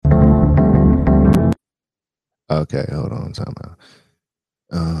Okay, hold on, time out.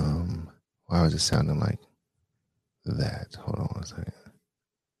 Why was it sounding like that? Hold on one second.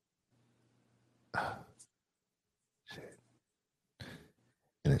 Shit.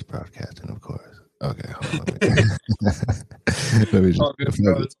 And it's broadcasting, of course. Okay, hold on. Let me just All good, fuck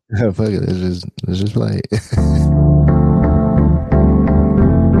bro. it. Fuck it. Let's just play it.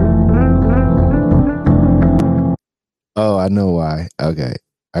 Oh, I know why. Okay.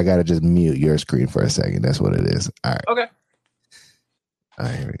 I gotta just mute your screen for a second. That's what it is. All right. Okay. All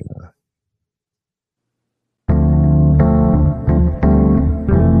right, here we go.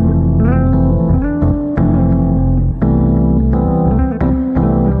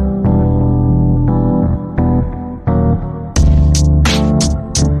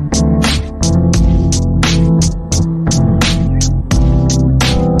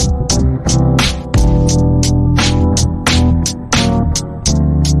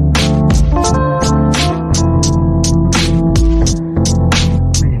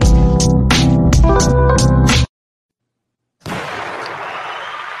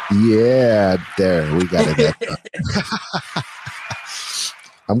 Yeah, there we got it.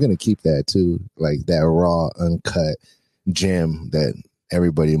 I'm gonna keep that too, like that raw, uncut gem that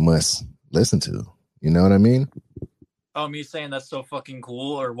everybody must listen to. You know what I mean? Oh, me saying that's so fucking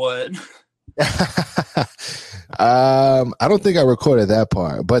cool or what? I don't think I recorded that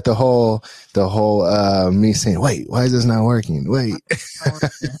part, but the whole me saying, "Wait, why is this not working?" Wait,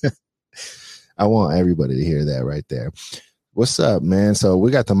 I want everybody to hear that right there. What's up, man? So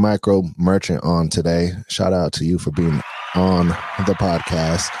we got the micro merchant on today. Shout out to you for being on the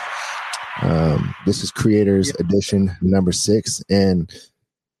podcast. This is Creators Edition number 6, and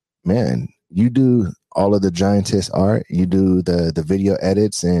man, you do all of the Giantess art. You do the video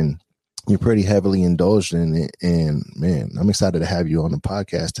edits, and you're pretty heavily indulged in it. And man, I'm excited to have you on the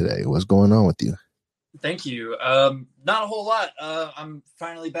podcast today. What's going on with you? Thank you. Not a whole lot. I'm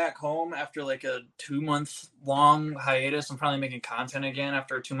finally back home after like a 2-month long hiatus. I'm finally making content again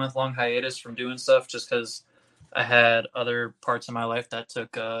after a 2-month long hiatus from doing stuff, just because I had other parts of my life that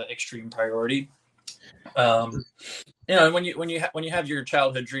took extreme priority. You know, when you have your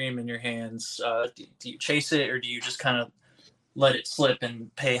childhood dream in your hands, do you chase it or do you just kind of let it slip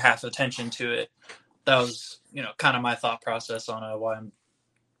and pay half attention to it? That was, kind of my thought process on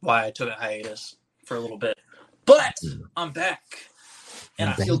why I took a hiatus for a little bit. But I'm back and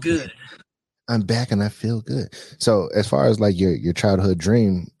I feel good. I'm back and I feel good. So as far as like your childhood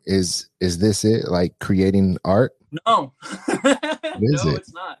dream, is this it? Like creating art? No, Is no, it?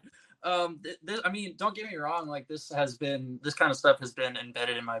 it's not. I mean, don't get me wrong. Like this kind of stuff has been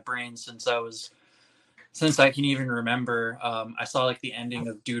embedded in my brain since I can even remember. I saw like the ending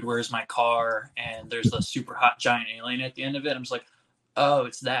of Dude, Where's My Car? And there's a super hot giant alien at the end of it. I'm just like, oh,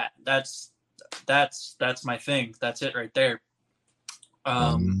 it's that. That's my thing. That's it right there.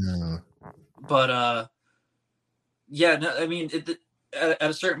 No. But yeah, no, I mean, at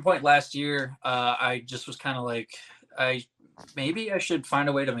a certain point last year, I just was kind of like, maybe I should find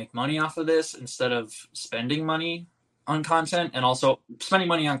a way to make money off of this instead of spending money on content. And also spending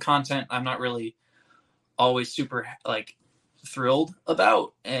money on content, I'm not really always super like thrilled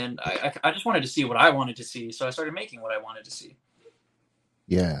about. And I just wanted to see what I wanted to see, so I started making what I wanted to see.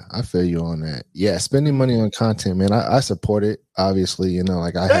 Yeah, I feel you on that. Yeah, spending money on content, man. I support it. Obviously,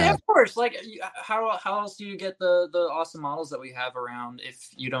 like I Yeah, have. of course. Like, how else do you get the awesome models that we have around if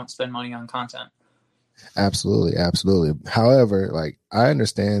you don't spend money on content? Absolutely, absolutely. However, like I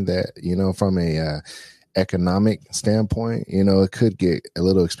understand that, from a economic standpoint, it could get a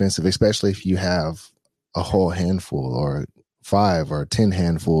little expensive, especially if you have a whole handful or 5 or 10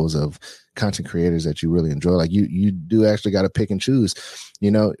 handfuls of content creators that you really enjoy. Like you do actually got to pick and choose.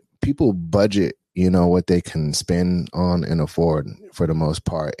 People budget, what they can spend on and afford for the most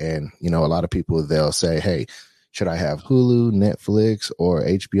part. And, a lot of people, they'll say, hey, should I have Hulu, Netflix, or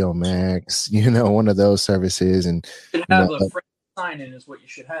HBO Max? One of those services. And You should have a friend sign in is what you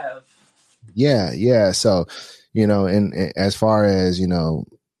should have. yeah. So, and as far as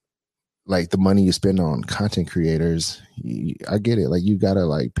like the money you spend on content creators, I get it. Like you gotta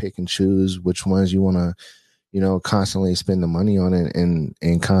like pick and choose which ones you want to, constantly spend the money on it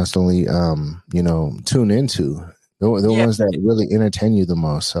and constantly, tune into the ones that really entertain you the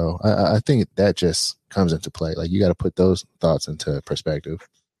most. So I think that just comes into play. Like you got to put those thoughts into perspective.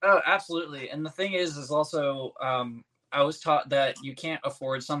 Oh, absolutely. And the thing is also, I was taught that you can't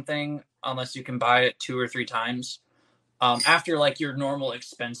afford something unless you can buy it 2 or 3 times. After like your normal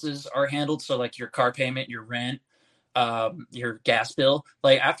expenses are handled, so like your car payment, your rent, your gas bill,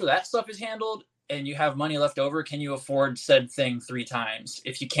 like after that stuff is handled and you have money left over, can you afford said thing 3 times?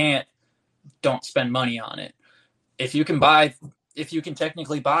 If you can't, don't spend money on it. if you can buy, if you can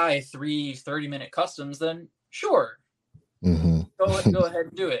technically buy 3 30-minute customs, then sure, Hmm. go ahead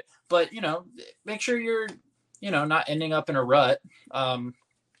and do it. But make sure you're not ending up in a rut. Um,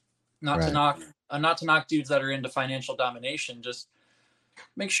 not to Right. knock not to knock dudes that are into financial domination. Just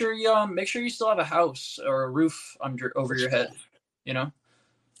make sure you still have a house or a roof under over your head. You know.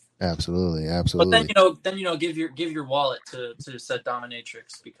 Absolutely. But then Absolutely. give your wallet to said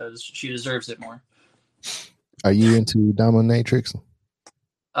dominatrix because she deserves it more. Are you into dominatrix?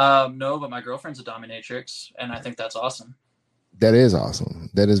 No, but my girlfriend's a dominatrix, and I think that's awesome. That is awesome.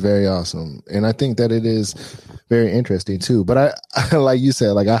 That is very awesome. And I think that it is very interesting too. But I like you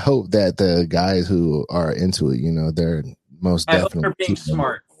said, like I hope that the guys who are into it, they're most I hope definitely they're being keeping it.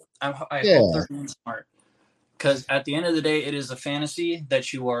 smart. I hope Yeah. they're being smart because at the end of the day, it is a fantasy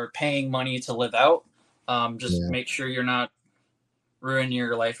that you are paying money to live out. Just Yeah. make sure you're not ruining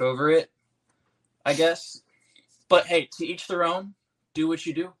your life over it, I guess. But hey, to each their own. Do what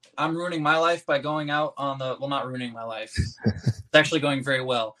you do. I'm ruining my life by going out on the not ruining my life. It's actually going very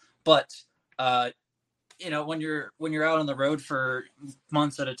well. But when you're out on the road for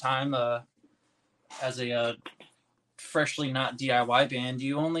months at a time, as a freshly not DIY band,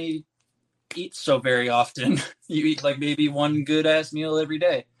 you only eat so very often. You eat like maybe one good ass meal every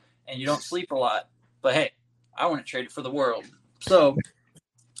day, and you don't sleep a lot. But hey, I wouldn't trade it for the world. So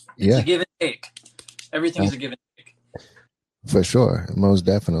it's a Yeah. give and take. Everything is a give and take. For sure, most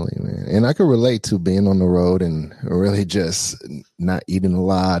definitely, man. And I could relate to being on the road and really just not eating a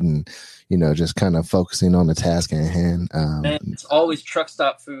lot and just kind of focusing on the task at hand. Man, it's always truck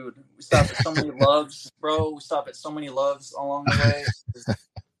stop food. We stop at so many loves, bro. We stop at so many loves along the way.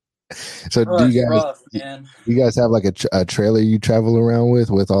 So Oh, it's rough, man. you guys have like a trailer you travel around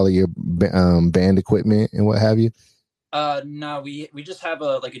with all of your band equipment and what have you? No, we just have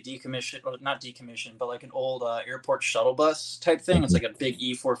a like a decommission, well, not decommission, but like an old airport shuttle bus type thing. It's Mhm. like a big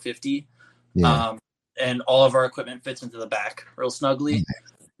E450, Yeah. um, and all of our equipment fits into the back real snugly,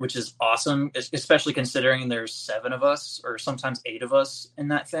 which is awesome, especially considering there's 7 of us or sometimes 8 of us in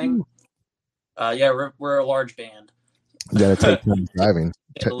that thing. Yeah, we're a large band. You got to take turns driving.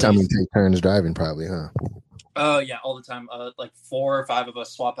 At I mean, least. take turns driving, probably, huh? Oh yeah, all the time. Like 4 or 5 of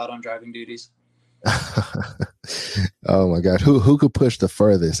us swap out on driving duties. Oh my God, who could push the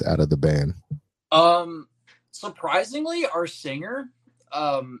furthest out of the band? Um, Surprisingly, our singer,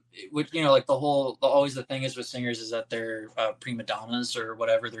 which like always the thing is with singers is that they're prima donnas or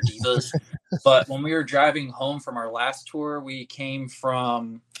whatever, they're divas. But when we were driving home from our last tour, we came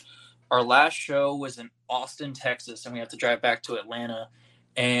from our last show was in Austin, Texas, and we had to drive back to Atlanta.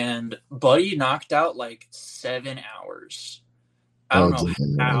 And Buddy knocked out like 7 hours. I don't Oh, know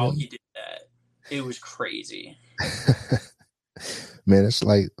how he did that. It was crazy. man, that's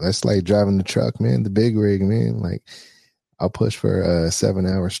like driving the truck, man, the big rig, man. Like I'll push for 7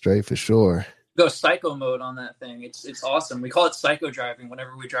 hours straight for sure. Go psycho mode on that thing. It's awesome. We call it psycho driving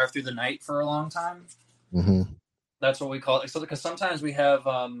whenever we drive through the night for a long time. Hmm. That's what we call it. So because sometimes we have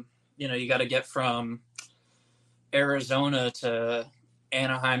you got to get from Arizona to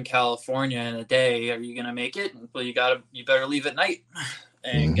Anaheim, California in a day. Are you gonna make it? Well, you better leave at night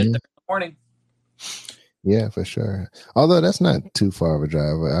and get Hmm. there in the morning. Yeah, for sure. Although that's not too far of a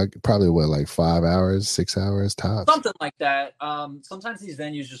drive. I probably like 5 hours, 6 hours tops. Something like that. Sometimes these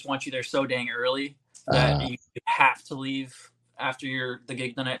venues just want you there so dang early that Uh, you have to leave after the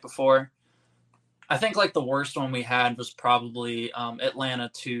gig the night before. I think like the worst one we had was probably Atlanta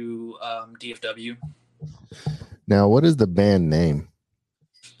to DFW. Now, what is the band name?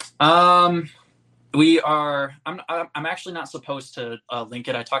 Um, we are. I'm actually not supposed to link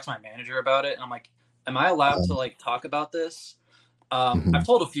it. I talked to my manager about it, and I'm like, "Am I allowed to like talk about this?" I've Mhm.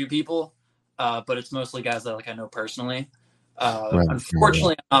 told a few people, but it's mostly guys that like I know personally. Right, right,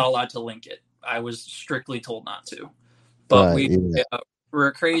 Unfortunately, I'm not allowed to link it. I was strictly told not to. But right. Yeah. we're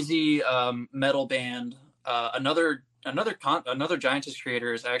a crazy metal band. Another Giantess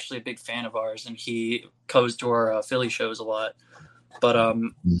creator is actually a big fan of ours, and he goes to our Philly shows a lot. But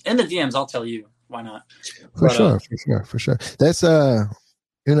in the DMs, I'll tell you why not. For But sure, for sure, for sure. That's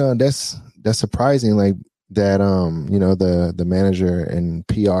that's surprising. Like that, the manager and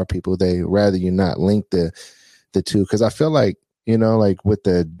PR people, they rather you not link the two because I feel like like with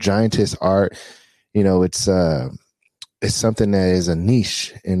the Giantess art, it's something that is a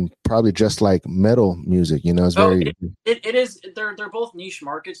niche and probably just like metal music. It's oh, very. it is. They're both niche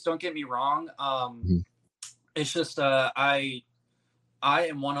markets. Don't get me wrong. Mhm. It's just I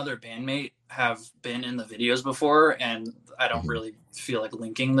and one other bandmate have been in the videos before, and I don't Mhm. really feel like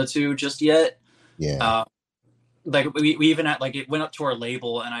linking the two just yet. Yeah. Uh, like we even at like it went up to our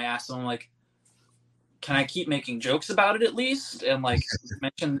label, and I asked them like, can I keep making jokes about it at least and like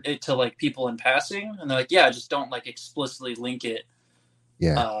mention it to like people in passing? And they're like, yeah, just don't like explicitly link it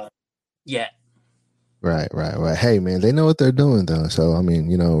Yeah. uh yet. Right, right, right. Hey, man, they know what they're doing, though. So, I mean,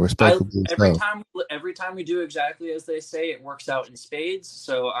 I respectably every so. time every time we do exactly as they say, it works out in spades.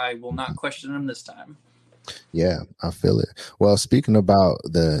 So I will not question them this time. Yeah, I feel it. Well, speaking about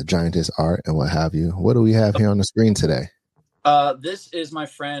the Giantess art and what have you, what do we have here on the screen today? This is my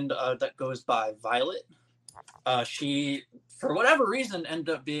friend that goes by Violet. She, for whatever reason, ended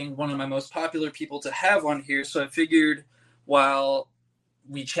up being one of my most popular people to have on here. So I figured while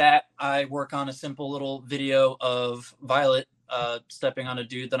we chat, I work on a simple little video of Violet stepping on a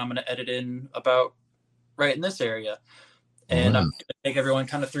dude that I'm going to edit in about right in this area. And I'm Wow. going to take everyone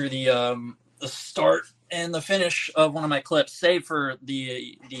kind of through the start and the finish of one of my clips, save for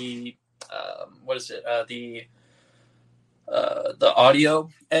the what is it the audio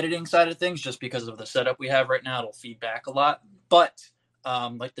editing side of things, just because of the setup we have right now, it'll feed back a lot. But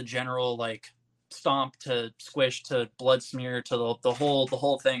like the general like stomp to squish to blood smear to the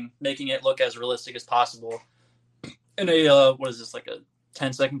whole thing, making it look as realistic as possible in a what is this, like a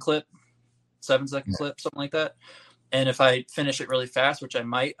 10-second clip, 7-second clip, something like that. And if I finish it really fast, which I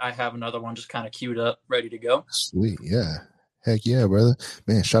might, I have another one just kind of queued up, ready to go. Sweet. Yeah. Heck yeah, brother.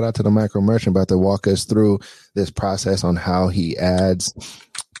 Man, shout out to the micro merchant about to walk us through this process on how he adds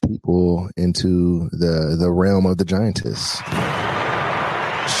people into the realm of the Giantess.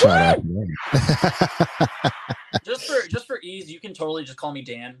 Shout out to him. Just for ease, you can totally just call me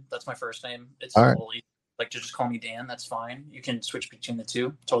Dan. That's my first name. It's a All right. little easy. Like to just call me Dan. That's fine. You can switch between the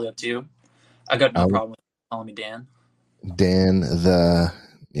two. Totally up to you. I got no problem with calling me Dan. Dan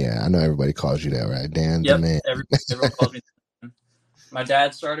yeah, I know everybody calls you that, right? Dan the Yep. man. Everyone calls me Dan. My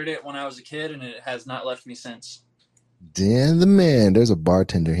dad started it when I was a kid, and it has not left me since. Dan the man. There's a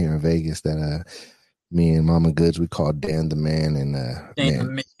bartender here in Vegas that me and Mama Goods we call Dan the man, and Dan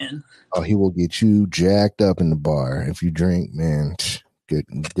man, the man. oh, he will get you jacked up in the bar if you drink, man. Good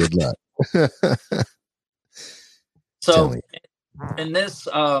luck. So Telling in this,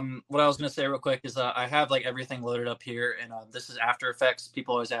 what I was gonna say real quick is I have like everything loaded up here, and this is After Effects.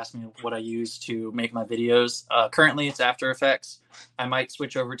 People always ask me what I use to make my videos. Currently, it's After Effects. I might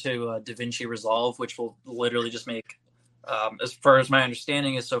switch over to DaVinci Resolve, which will literally just make, as far as my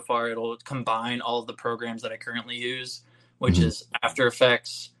understanding is so far, it'll combine all of the programs that I currently use, which you. is After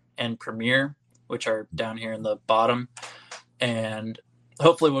Effects and Premiere, which are down here in the bottom, and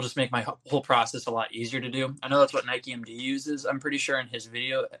hopefully we'll just make my whole process a lot easier to do. I know that's what Nike MD uses, I'm pretty sure, in his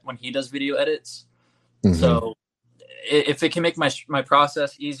video when he does video edits. Mm-hmm. So if it can make my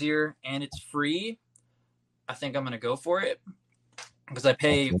process easier and it's free, I think I'm going to go for it, because I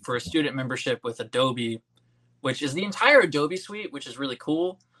pay for a student membership with Adobe, which is the entire Adobe suite, which is really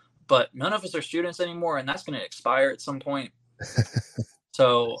cool, but none of us are students anymore, and that's going to expire at some point.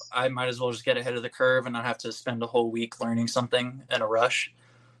 So I might as well just get ahead of the curve and not have to spend a whole week learning something in a rush.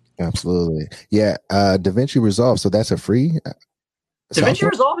 Absolutely. Yeah. DaVinci Resolve. So that's a free DaVinci software?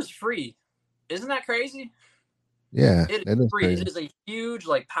 Resolve is free. Isn't that crazy? Yeah, It is that is free. It crazy. is a huge,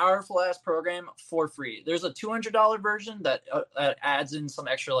 like, powerful ass program for free. There's a $200 version that adds in some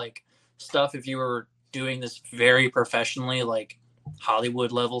extra like stuff if you were doing this very professionally, like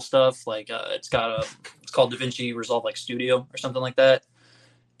Hollywood level stuff. Like it's called DaVinci Resolve like Studio or something like that,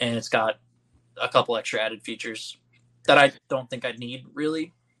 and it's got a couple extra added features that I don't think I'd need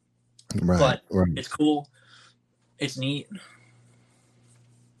really, Right, but right. it's cool. It's neat.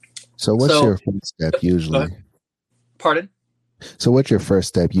 So what's So, your first step go ahead. usually? Pardon? So what's your first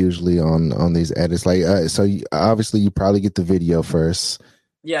step usually on these edits? Like, so obviously you probably get the video first.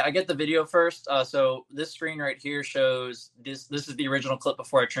 Yeah, I get the video first. So this screen right here shows this. This is the original clip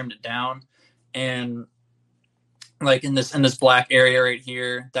before I trimmed it down, and like in this black area right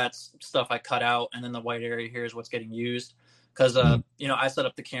here, that's stuff I cut out, and then the white area here is what's getting used. Because Mhm. I set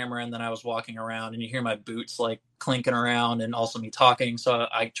up the camera and then I was walking around, and you hear my boots like clinking around, and also me talking. So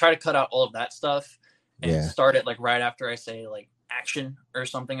I try to cut out all of that stuff and Yeah, start it like right after I say like action or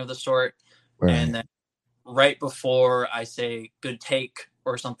something of the sort, right. and then right before I say good take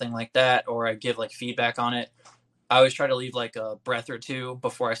or something like that, or I give like feedback on it, I always try to leave like a breath or two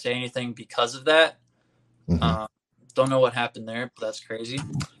before I say anything because of that. Hmm. Um, don't know what happened there, but that's crazy.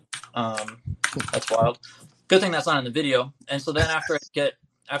 Um, that's wild. Good thing that's not in the video. And so then after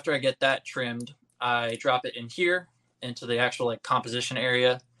I get that trimmed, I drop it in here into the actual like composition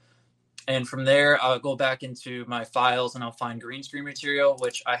area. And from there, I'll go back into my files and I'll find green screen material,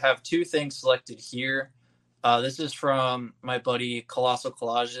 which I have two things selected here. This is from my buddy Colossal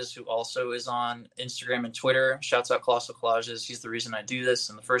Collages, who also is on Instagram and Twitter. Shouts out Colossal Collages. He's the reason I do this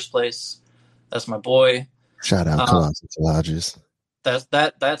in the first place. That's my boy. Shout out Um, Colossal Collages. that's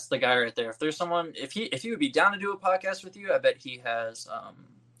the guy right there. If there's someone, if he would be down to do a podcast with you, I bet he has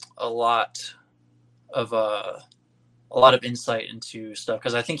a lot of a lot of insight into stuff,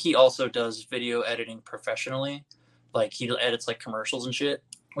 because I think he also does video editing professionally. Like he edits like commercials and shit,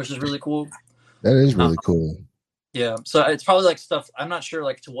 which is really cool. That is Um, really cool. yeah, so it's probably like stuff I'm not sure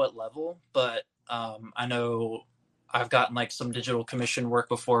like to what level, but I know I've gotten like some digital commission work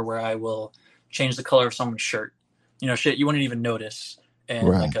before where I will change the color of someone's shirt. You know, shit you wouldn't even notice, and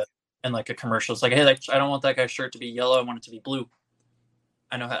Right. like a commercial. It's like, hey, like, I don't want that guy's shirt to be yellow. I want it to be blue.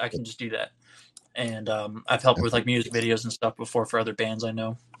 I know how I can just do that. And I've helped with like music videos and stuff before for other bands I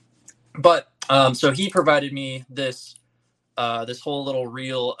know. But so he provided me this whole little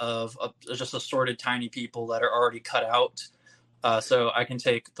reel of just assorted tiny people that are already cut out. So I can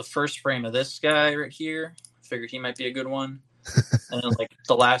take the first frame of this guy right here. Figured he might be a good one, and then like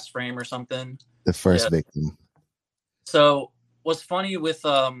the last frame or something. The first Yeah. victim. So what's funny with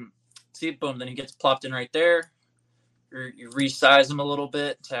see, boom, then he gets plopped in right there. You resize him a little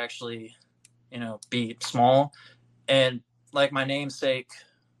bit to actually, be small. And like my namesake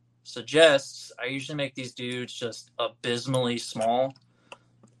suggests, I usually make these dudes just abysmally small,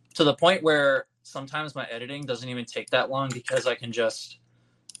 to the point where sometimes my editing doesn't even take that long, because I can just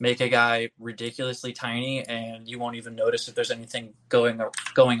make a guy ridiculously tiny and you won't even notice if there's anything going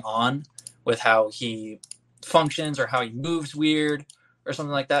on with how he functions or how he moves weird or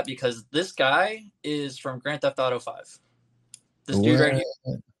something like that, because this guy is from Grand Theft Auto 5. This dude What? right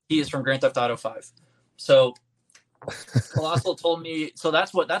here, he is from Grand Theft Auto 5. So Colossal told me, so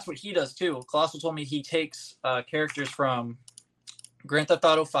that's what he does too. Colossal told me he takes characters from Grand Theft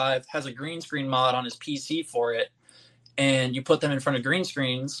Auto 5, has a green screen mod on his PC for it, and you put them in front of green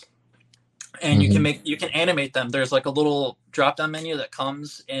screens, and you can animate them. There's like a little drop down menu that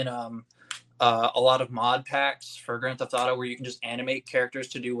comes in a lot of mod packs for Grand Theft Auto where you can just animate characters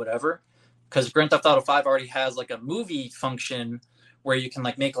to do whatever. Because Grand Theft Auto 5 already has like a movie function where you can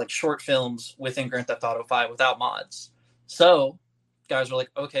like make like short films within Grand Theft Auto 5 without mods. So guys were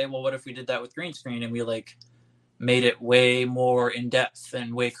like, okay, well, what if we did that with green screen and we like made it way more in depth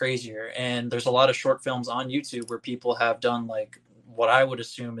and way crazier? And there's a lot of short films on YouTube where people have done like what I would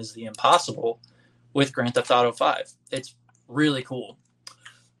assume is the impossible with Grand Theft Auto 5. It's really cool.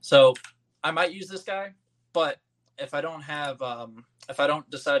 So I might use this guy, but if I don't have, if I don't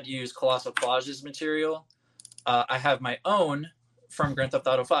decide to use Colossal Collage's material, I have my own from Grand Theft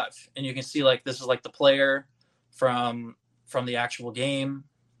Auto 5, and you can see like this is like the player from the actual game.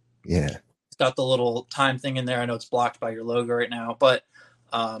 Yeah. It's got the little time thing in there. I know it's blocked by your logo right now, but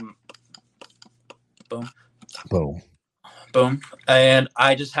boom, Boom. boom, and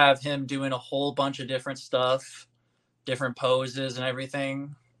I just have him doing a whole bunch of different stuff, different poses and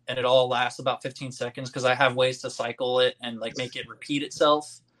everything, and it all lasts about 15 seconds because I have ways to cycle it and like make it repeat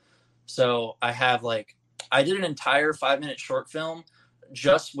itself. So I did an entire 5-minute short film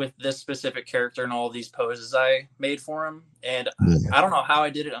just with this specific character and all of these poses I made for him. And I don't know how I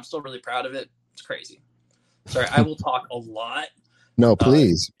did it. I'm still really proud of it. It's crazy. Sorry, I will talk a lot. No,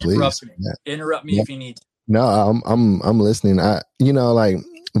 please, Interrupt please. me. Interrupt me if you need to. No, I'm listening. Like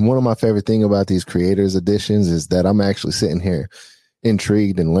one of my favorite thing about these creators editions is that I'm actually sitting here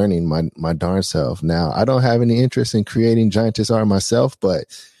intrigued and learning my darn self. Now, I don't have any interest in creating Giantess art myself, but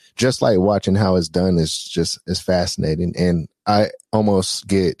just like watching how it's done is fascinating, and I almost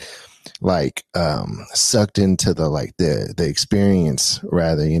get like sucked into the experience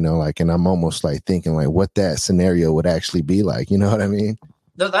rather, like, and I'm almost like thinking like what that scenario would actually be like, you know what I mean?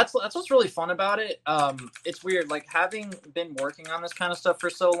 No, that's what's really fun about it. It's weird, like having been working on this kind of stuff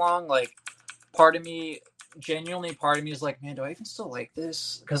for so long, like part of me is like, man, do I even still like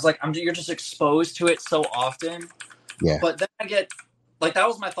this? Because like you're just exposed to it so often. Yeah. But then I get like, that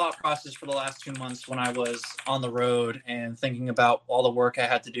was my thought process for the last 2 months when I was on the road and thinking about all the work I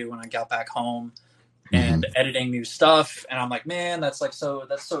had to do when I got back home and editing new stuff. And I'm like, man, that's so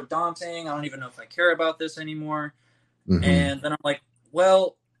daunting. I don't even know if I care about this anymore. And then I'm like,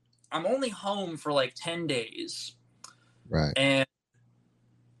 well, I'm only home for like 10 days. Right. And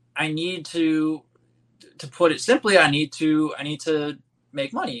I need to put it simply, I need to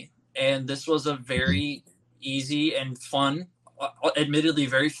make money. And this was a very easy and fun, admittedly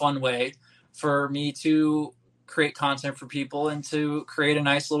very fun way for me to create content for people and to create a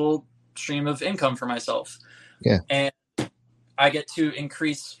nice little stream of income for myself. Yeah. And I get to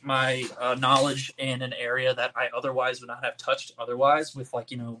increase my knowledge in an area that I otherwise would not have touched otherwise, with like,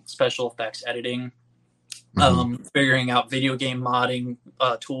 special effects editing, figuring out video game modding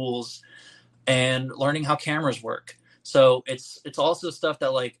tools, and learning how cameras work. So it's also stuff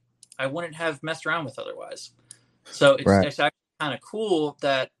that like I wouldn't have messed around with otherwise. So Right. it's actually kind of cool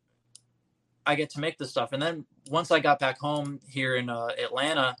that I get to make this stuff. And then once I got back home here in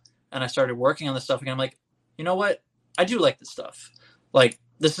Atlanta and I started working on this stuff again, I'm like, you know what? I do like this stuff. Like,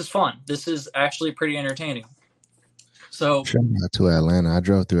 this is fun. This is actually pretty entertaining. So, Shout out to Atlanta. I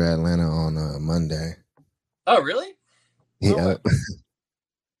drove through Atlanta on Monday. oh, really? No way. Yep.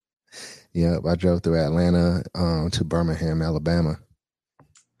 Yep. I drove through Atlanta to Birmingham, Alabama.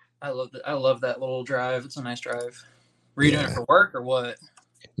 I love that little drive. It's a nice drive. Were you doing it Yeah. for work or what?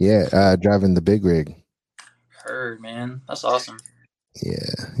 Yeah. Driving the big rig. Heard, man. That's awesome.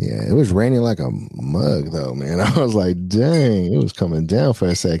 Yeah. Yeah. It was raining like a mug, though, man. I was like, dang, it was coming down for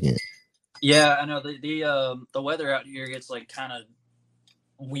a second. Yeah, I know the weather out here gets like kind of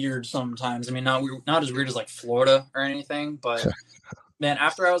weird sometimes. I mean, not as weird as like Florida or anything, but man,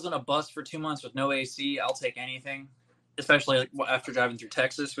 after I was on a bus for 2 months with no AC, I'll take anything. Especially like after driving through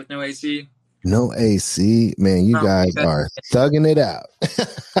Texas with no AC. No AC, man. You guys are thugging it out.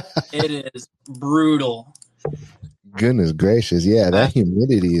 It is brutal. Goodness gracious, yeah, that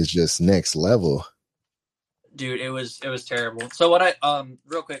humidity is just next level. Dude, it was terrible. So what I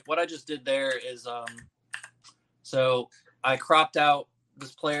real quick, what I just did there is so I cropped out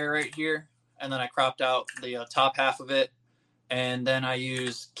this player right here, and then I cropped out the top half of it, and then I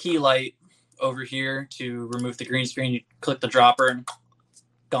use key light over here to remove the green screen. You click the dropper and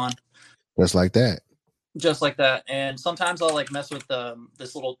gone. Just like that. Just like that. And sometimes I'll like mess with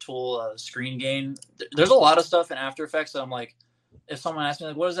this little tool, screen gain. There's a lot of stuff in After Effects that I'm like, if someone asks me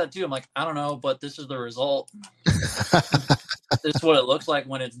like, what does that do? I'm like, I don't know, but this is the result. This is what it looks like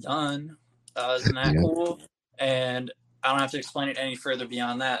when it's done. Isn't that cool? And I don't have to explain it any further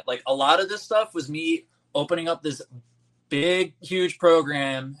beyond that. Like, a lot of this stuff was me opening up this big, huge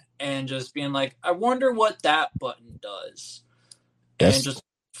program and just being like, I wonder what that button does. And just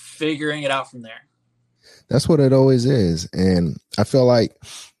figuring it out from there. That's what it always is. And I feel like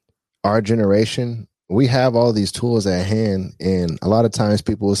our generation, we have all these tools at hand. And a lot of times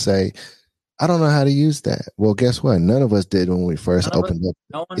people will say, I don't know how to use that. Well, guess what? None of us did when we first opened up.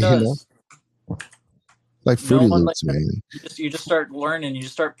 No one does. Like Fruity Loops, man. You just start learning. You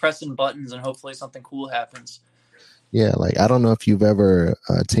just start pressing buttons, and hopefully something cool happens. Yeah, like I don't know if you've ever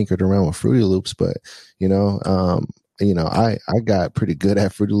tinkered around with Fruity Loops, but I got pretty good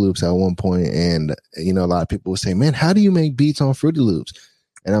at Fruity Loops at one point, and a lot of people would say, "Man, how do you make beats on Fruity Loops?"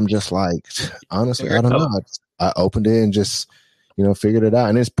 And I'm just like, honestly, I don't know. I opened it and just figured it out,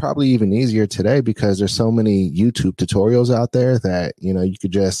 and it's probably even easier today because there's so many YouTube tutorials out there that you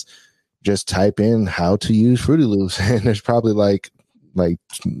could just type in how to use Fruity Loops, and there's probably like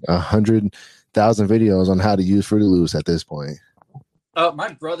 100,000 videos on how to use Fruity Loops at this point.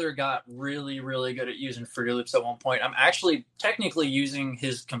 My brother got really, really good at using Fruity Loops at one point. I'm actually technically using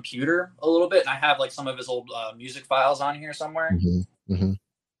his computer a little bit, and I have like some of his old music files on here somewhere. Mm-hmm. Mm-hmm.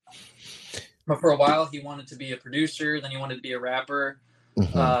 But for a while, he wanted to be a producer, then he wanted to be a rapper.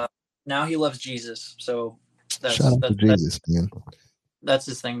 Mm-hmm. Now he loves Jesus, so shout out to Jesus, man. That's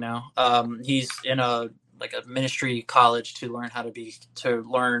his thing now. He's in a ministry college to learn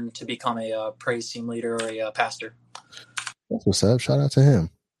to become a praise team leader or a pastor. That's what's up. Shout out to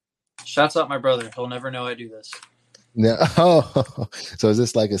him. Shouts out my brother. He'll never know I do this. Yeah. Oh, so is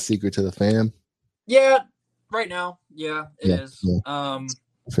this like a secret to the fam? Yeah, right now. Yeah, it is. Yeah.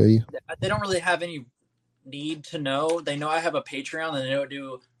 I feel you. They don't really have any need to know. They know I have a Patreon and they know I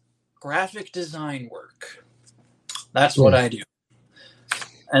do graphic design work. That's what I do.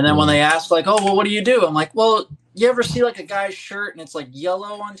 And then when they ask like, oh, well, what do you do? I'm like, well, you ever see like a guy's shirt and it's like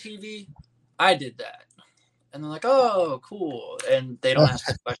yellow on TV? I did that. And they're like, oh, cool. And they don't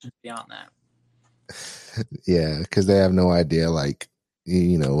ask questions beyond that. Yeah, because they have no idea, like,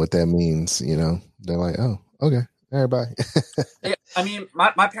 what that means. They're like, oh, okay. All right, bye. Yeah, I mean,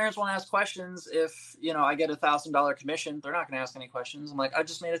 my parents won't ask questions if, I get $1,000 commission. They're not going to ask any questions. I'm like, I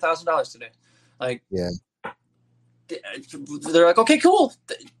just made $1,000 today. Like, yeah. They're like, okay, cool.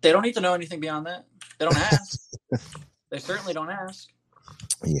 They don't need to know anything beyond that. They don't ask. They certainly don't ask.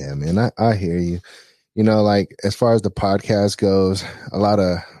 Yeah, man, I hear you. Like as far as the podcast goes,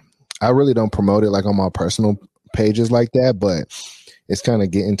 I really don't promote it like on my personal pages like that, but it's kind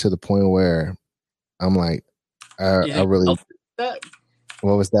of getting to the point where I'm like, I really.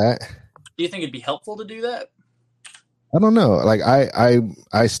 What was that? Do you think it'd be helpful to do that? I don't know. Like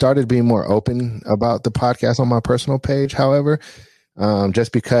I started being more open about the podcast on my personal page. However,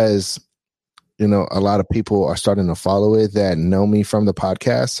 just because, a lot of people are starting to follow it that know me from the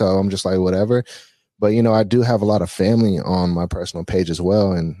podcast. So I'm just like, whatever. But, I do have a lot of family on my personal page as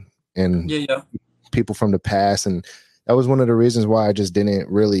well. And people from the past. And that was one of the reasons why I just didn't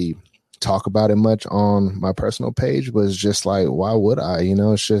really talk about it much on my personal page, but it's just like, why would I? You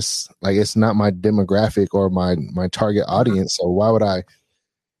know, it's just like it's not my demographic or my target audience. So why would I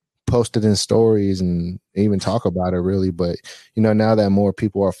post it in stories and even talk about it really? But you know, now that more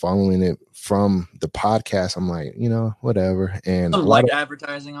people are following it from the podcast, I'm like, you know, whatever. And a Some lot light of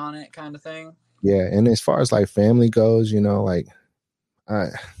advertising on it kind of thing. yeah, and as far as like family goes, you know, like I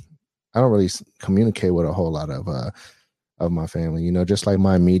I don't really communicate with a whole lot of my family, you know, just like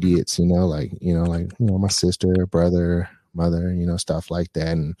my immediates, like my sister, brother, mother, you know, stuff like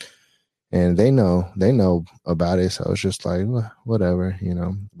that. And they know about it. So it's just like, whatever, you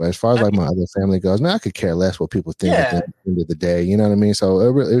know, but as far as I like mean, my other family goes, man, I could care less what people think at yeah, the end of the day. You know what I mean? So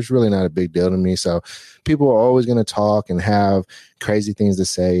it was really not a big deal to me. So people are always going to talk and have crazy things to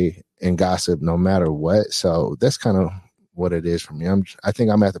say and gossip no matter what. So that's kind of what it is for me. I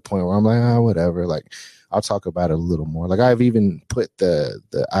think I'm at the point where I'm like, whatever. Like I'll talk about it a little more. Like I've even put the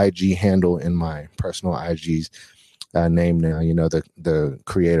IG handle in my personal IG's name now, you know, the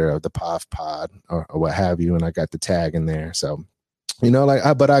creator of the POF pod or what have you. And I got the tag in there. So, you know, like,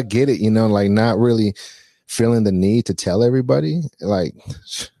 but I get it, you know, like not really feeling the need to tell everybody. Like,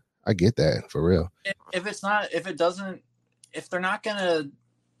 I get that for real. if it's not, if it doesn't, if they're not gonna,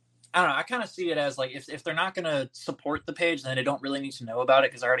 I don't know. I kind of see it as like if they're not gonna support the page, then they don't really need to know about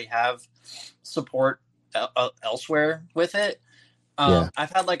it because I already have support elsewhere with it. Yeah.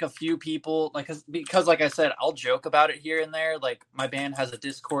 I've had like a few people like because like I said, I'll joke about it here and there. Like my band has a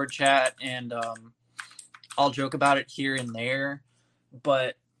Discord chat, and I'll joke about it here and there.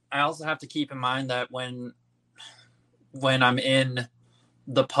 But I also have to keep in mind that when I'm in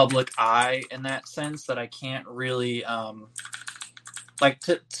the public eye in that sense, that I can't really like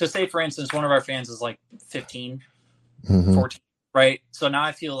to say, for instance, one of our fans is like 15, Mm-hmm. 14, right? So now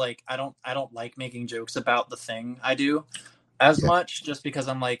I feel like I don't like making jokes about the thing I do as Yeah. much, just because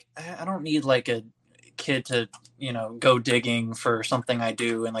I'm like, I don't need like a kid to, go digging for something I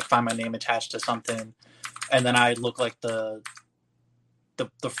do and like find my name attached to something, and then I look like the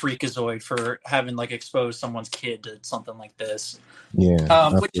freakazoid for having like exposed someone's kid to something like this. Yeah.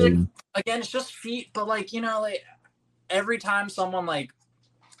 I Which feel you. again, it's just feet, but like like every time someone like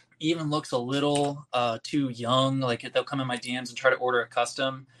even looks a little too young, like they'll come in my DMs and try to order a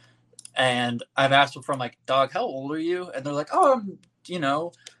custom, and I've asked them from like, dog, how old are you? And they're like, oh, I'm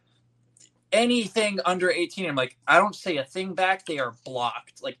anything under 18. I'm like, I don't say a thing back. They are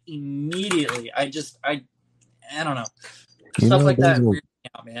blocked like immediately. I don't know. You Stuff know, like those that are, weird me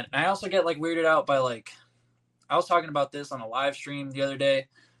out, man. And I also get like weirded out by like, I was talking about this on a live stream the other day.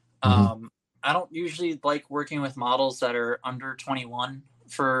 mhm. I don't usually like working with models that are under 21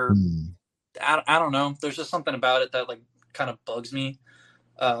 for, Mm. I don't know. There's just something about it that like kind of bugs me.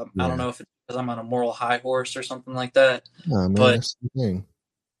 I don't Yeah. know if it's because I'm on a moral high horse or something like that, Nah, man, but that's the thing.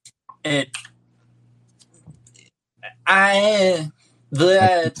 it, I, I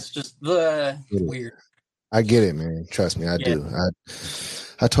that's just the get it. weird. I get it, man. Trust me, I Yeah. do.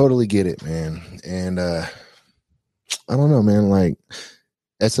 I totally get it, man. And I don't know, man. Like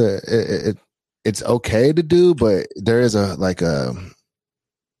it's it's okay to do, but there is a like a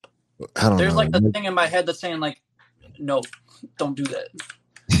I don't There's like know. a thing in my head that's saying like, no, don't do that.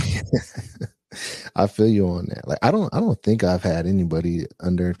 I feel you on that. Like I don't think I've had anybody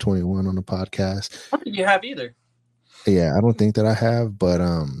under 21 on the podcast. I don't think you have either. Yeah, I don't think that I have, but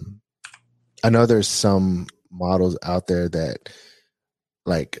I know there's some models out there that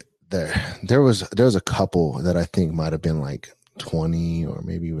like there was a couple that I think might have been like 20 or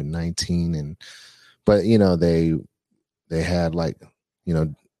maybe even 19, and but you know they had like you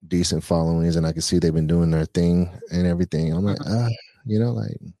know decent followings, and I can see they've been doing their thing and everything. And I'm like, Mhm.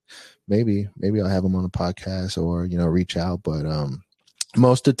 like maybe I'll have them on a podcast or reach out. But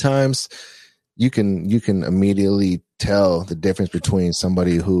most of the times you can immediately tell the difference between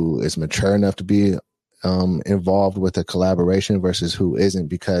somebody who is mature enough to be involved with a collaboration versus who isn't,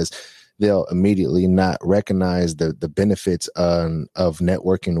 because they'll immediately not recognize the benefits of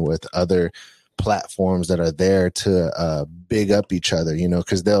networking with other platforms that are there to big up each other,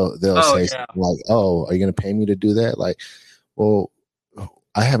 because they'll Oh say yeah. something like, oh, are you going to pay me to do that? Like, well,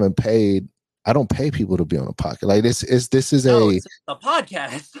 I haven't paid. I don't pay people to be on a podcast. Like this is No, a it's a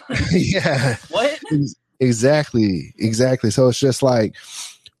podcast. yeah, What? exactly. So it's just like,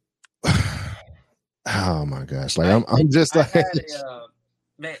 oh my gosh, like I'm just I like, had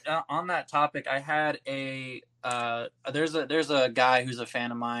a on that topic. I had there's a guy who's a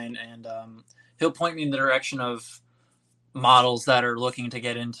fan of mine, and he'll point me in the direction of models that are looking to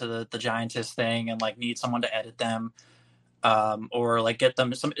get into the Giantess thing and like need someone to edit them. or like get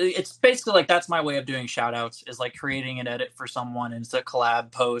them some. It's basically like that's my way of doing shout outs, is like creating an edit for someone and it's a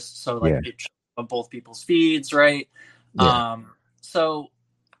collab post, so like Yeah. it shows on both people's feeds, right? Yeah. So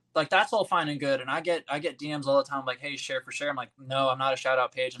like that's all fine and good, and I get DMs all the time like, hey, share for share. I'm like, no, I'm not a shout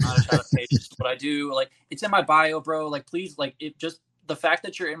out page. I'm not a shout out page. This is what I do. Like, it's in my bio, bro. Like, please, like, it just, the fact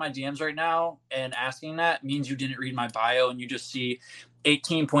that you're in my DMs right now and asking that means you didn't read my bio and you just see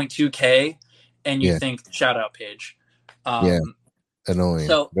 18.2K and you Yeah. think shout out page. Yeah. um Annoying.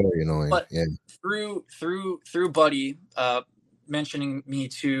 so Very annoying. but Yeah. through Buddy mentioning me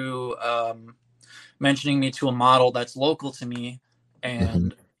to mentioning me to a model that's local to me, Hmm.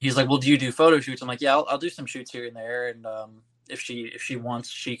 and he's like, well, do you do photo shoots? I'm like, yeah, I'll do some shoots here and there, and if she wants,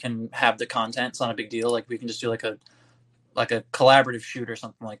 she can have the content. It's not a big deal. Like, we can just do like a collaborative shoot or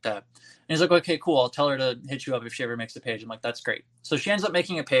something like that. And he's like, okay, cool, I'll tell her to hit you up if she ever makes a page. I'm like, that's great. So she ends up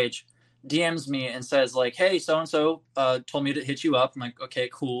making a page, DMs me and says like, hey, so and so told me to hit you up. I'm like, okay,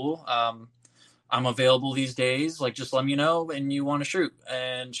 cool. I'm available these days. Like, just let me know and you want to shoot.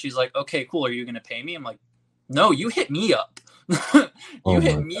 And she's like, okay, cool. Are you going to pay me? I'm like, no, you hit me up. You Oh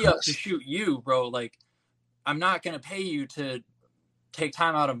hit my me up to gosh. shoot you, bro. Like, I'm not going to pay you to take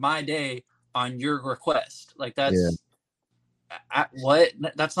time out of my day on your request. Like, Yeah. what?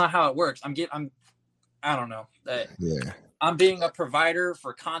 That's not how it works. I don't know. Yeah. I'm being a provider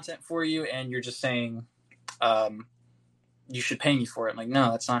for content for you, and you're just saying, um, you should pay me for it. I'm like,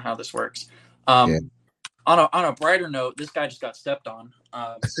 no, that's not how this works. Yeah. On a brighter note, this guy just got stepped on.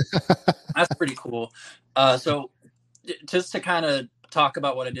 That's pretty cool. So just to kind of talk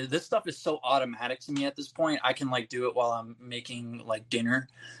about what I did, this stuff is so automatic to me at this point. I can like do it while I'm making like dinner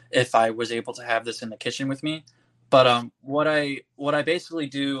if I was able to have this in the kitchen with me. But what I basically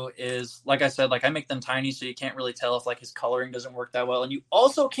do is, like I said, like I make them tiny so you can't really tell if like his coloring doesn't work that well, and you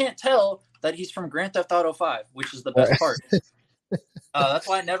also can't tell that he's from Grand Theft Auto 5, which is the best part. That's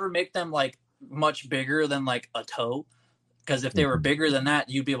why I never make them like much bigger than like a toe, because if they were Mhm. bigger than that,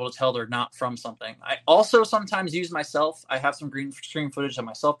 you'd be able to tell they're not from something. I also sometimes use myself. I have some green screen footage of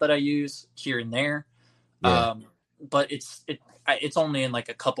myself that I use here and there, Yeah. but it's only in like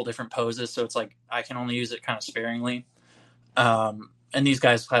a couple different poses, so it's like I can only use it kind of sparingly. And these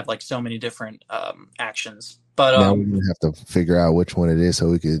guys have like so many different actions, but Now we're gonna have to figigure out which one it is so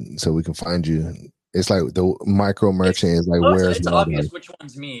we can find you. It's like the micro it's merchant is like oh, where's it's Walmart. obvious which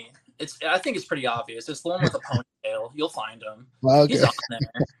one's me. I think it's pretty obvious. It's the one with the ponytail. You'll find him. He's Okay. on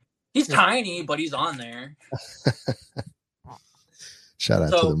there. He's tiny, but he's on there. Shout out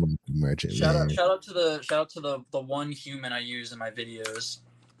to the So micro merchant, man. shout out to the one human I use in my videos,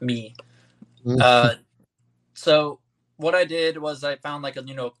 me. Mhm. Uh, so what I did was I found like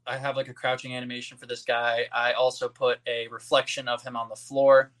I have like a crouching animation for this guy. I also put a reflection of him on the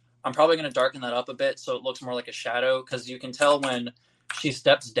floor. I'm probably going to darken that up a bit so it looks more like a shadow, because you can tell when she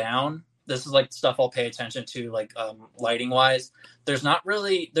steps down. This is like stuff I'll pay attention to, like lighting wise. There's like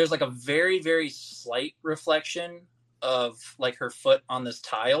a very, very slight reflection of like her foot on this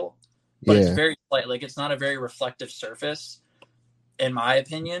tile, but it's Yeah. very slight. Like, it's not a very reflective surface, in my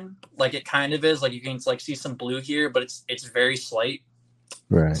opinion. Like, it kind of is. Like, you can like see some blue here, but it's very slight.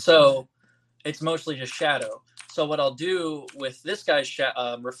 Right. So it's mostly just shadow. So what I'll do with this guy's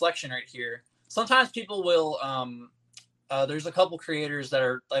reflection right here, sometimes people will. There's a couple creators that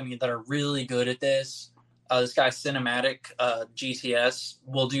are really good at this. This guy Cinematic GTS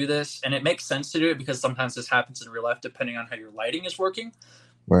will do this, and it makes sense to do it because sometimes this happens in real life depending on how your lighting is working.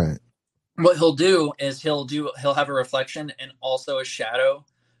 Right. What he'll do is he'll have a reflection and also a shadow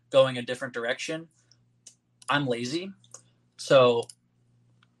going a different direction. I'm lazy, so,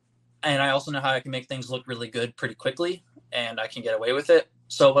 and I also know how I can make things look really good pretty quickly, and I can get away with it.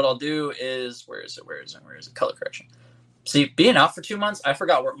 So what I'll do is, where is it? Color correction. See, being out for 2 months, I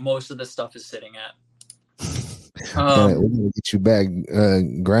forgot where most of this stuff is sitting at. We gotta get you back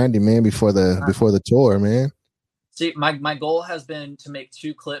grinding, man, before the tour, man. See, my goal has been to make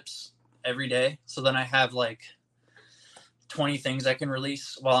 2 clips every day, so then I have like 20 things I can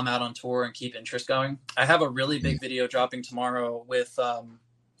release while I'm out on tour and keep interest going. I have a really big video dropping tomorrow with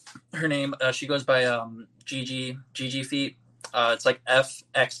her name. She goes by Gigi Feet. It's like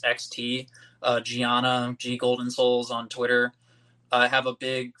FXXT. Gianna G Golden Souls on Twitter. I have a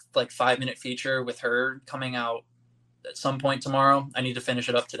big like 5-minute feature with her coming out at some point tomorrow. I need to finish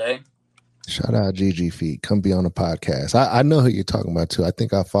it up today. Shout out Gigi Feet. Come be on the podcast. I know who you're talking about too. I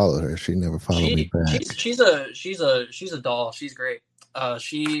think I followed her. She never followed me She back. she's a doll. She's great.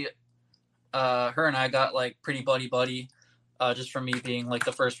 She her and I got like pretty buddy, just from me being like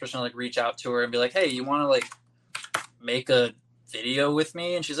the first person to like reach out to her and be like, hey, you want to like make a video with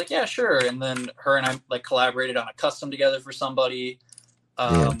me? And she's like, yeah, sure. And then her and I like collaborated on a custom together for somebody.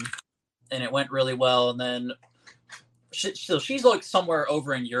 Yeah. And it went really well. And then so she's like somewhere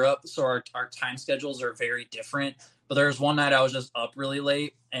over in Europe, so our time schedules are very different. But there was one night I was just up really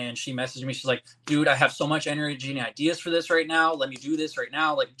late, and she messaged me. She's like, "Dude, I have so much energy and ideas for this right now. Let me do this right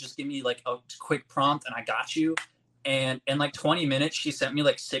now. Like, just give me like a quick prompt, and I got you." And in like 20 minutes, she sent me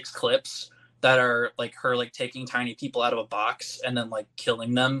like 6 clips that are like her like taking tiny people out of a box and then like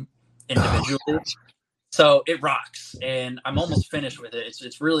killing them individually. Oh, So it rocks, and I'm almost finished with it.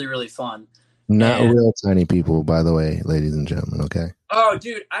 It's really really fun. not And real tiny people, by the way, ladies and gentlemen. Okay. oh,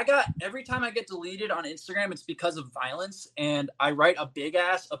 dude, I got every time I get deleted on Instagram, it's because of violence, and I write a big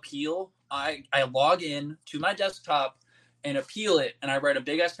ass appeal. I log in to my desktop and appeal it, and I write a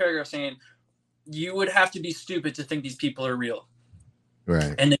big ass paragraph saying, "You would have to be stupid to think these people are real."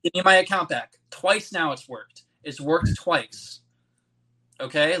 Right. And they give me my account back twice. Now it's worked. It's worked twice.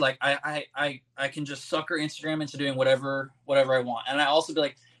 Okay, like I can just sucker Instagram into doing whatever I want, and I also be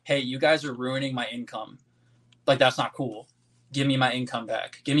like, "Hey, you guys are ruining my income. Like that's not cool. Give me my income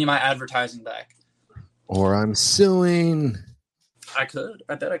back. Give me my advertising back." Or I'm suing. I could.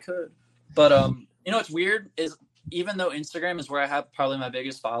 I bet I could. But you know what's weird is even though Instagram is where I have probably my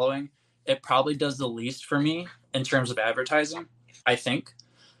biggest following, it probably does the least for me in terms of advertising, I think.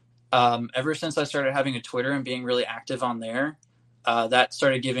 Ever since I started having a Twitter and being really active on there, that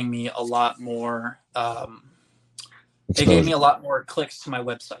started giving me a lot more. It gave me Exposure. a lot more clicks to my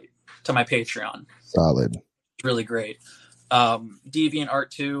website, to my Patreon. Solid. It's really great. DeviantArt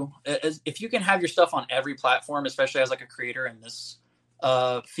too. If you can have your stuff on every platform, especially as like a creator in this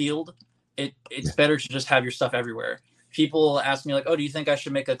field, it's better to just have your stuff everywhere. People ask me like, "Oh, do you think I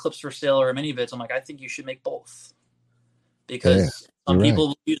should make a clips for sale or a mini vids?" I'm like, I think you should make both Yeah, because you're some right. people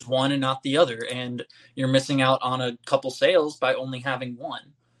will use one and not the other, and you're missing out on a couple sales by only having one.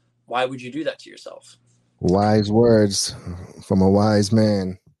 Why would you do that to yourself? Wise words from a wise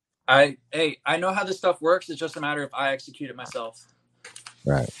man. I know how this stuff works. It's just a matter if I execute it myself.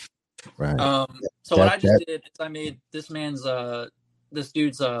 Right. Right. So what That I just that did is I made this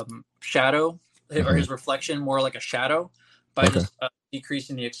dude's shadow or uh-huh. his reflection more like a shadow by Okay. just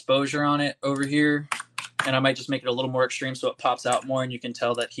decreasing the exposure on it over here, and I might just make it a little more extreme so it pops out more, and you can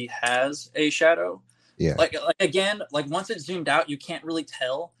tell that he has a shadow. Yeah. Like again, like once it's zoomed out, you can't really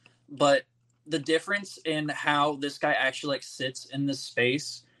tell, but the difference in how this guy actually like sits in this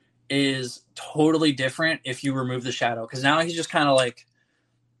space is totally different if you remove the shadow because now he's just kind of like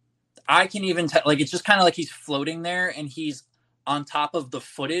I can even tell, like, it's just kind of like he's floating there and he's on top of the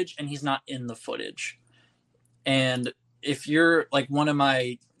footage and he's not in the footage. And if you're like one of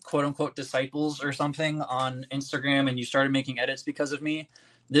my quote unquote disciples or something on Instagram and you started making edits because of me,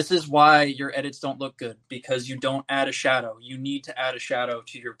 this is why your edits don't look good because you don't add a shadow. You need to add a shadow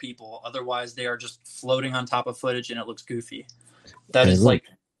to your people. Otherwise, they are just floating on top of footage and it looks goofy. That Hey, is look,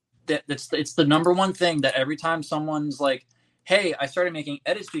 like, it's the number one thing that every time someone's like, "Hey, I started making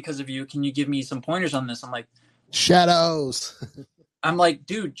edits because of you. Can you give me some pointers on this?" shadows. I'm like,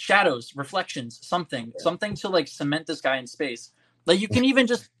 dude, shadows, reflections, something to like cement this guy in space. Like you can even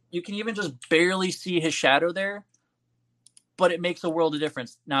just barely see his shadow there, but it makes a world of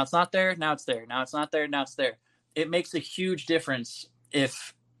difference. Now it's not there, now it's there. Now it's not there, now it's there. It makes a huge difference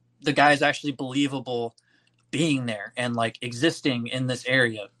if the guy is actually believable being there and like existing in this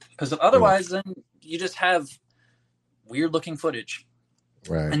area. Because Yeah. otherwise, then you just have weird looking footage.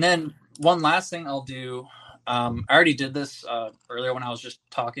 Right. And then one last thing I'll do. I already did this earlier when I was just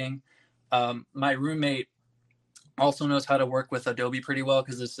talking. My roommate also knows how to work with Adobe pretty well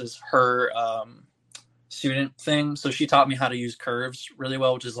because this is her student thing. So she taught me how to use curves really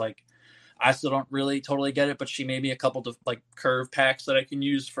well, which is like I still don't really totally get it, but she made me a couple of like curve packs that I can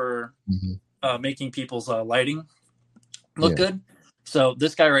use for Mm-hmm. making people's lighting look Yeah. good. So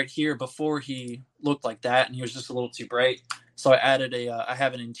this guy right here, before he looked like that, and he was just a little too bright. So I added I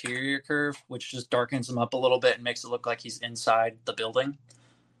have an interior curve, which just darkens him up a little bit and makes it look like he's inside the building.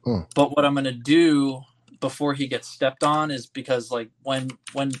 Oh. But what I'm going to do before he gets stepped on is because like when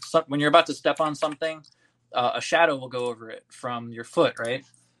you're about to step on something, a shadow will go over it from your foot, right?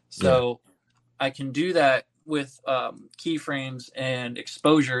 Yeah. So I can do that with keyframes and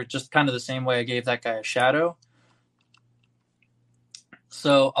exposure, just kind of the same way I gave that guy a shadow.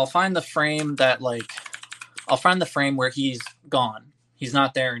 So I'll find the frame where he's gone. He's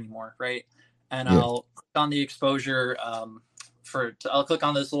not there anymore, right? And Yeah. I'll click on the exposure I'll click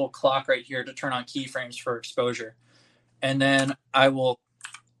on this little clock right here to turn on keyframes for exposure. And then I will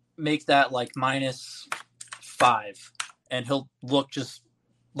make that like -5 and he'll look just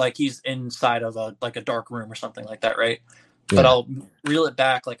like he's inside of a dark room or something like that, right? but Yeah. I'll reel it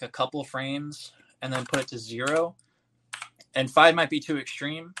back like a couple frames and then put it to 0. And 5 might be too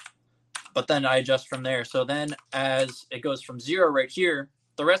extreme, but then I adjust from there. So then as it goes from 0 right here,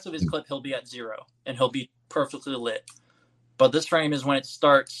 the rest of his clip, he'll be at 0 and he'll be perfectly lit. But this frame is when it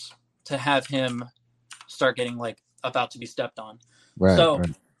starts to have him start getting like about to be stepped on. Right. So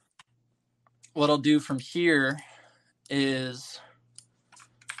Right. what I'll do from here is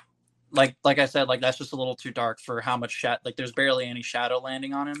like I said, like that's just a little too dark for how much like there's barely any shadow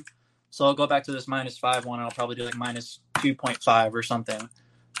landing on him. So I'll go back to this -5 one and I'll probably do like -2.5 or something.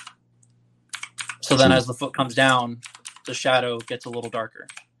 So then See. as the foot comes down, the shadow gets a little darker.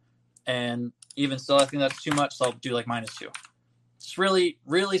 And even still, I think that's too much, so I'll do like -2. It's really,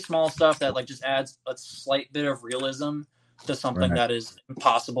 really small stuff that like just adds a slight bit of realism to something Right. that is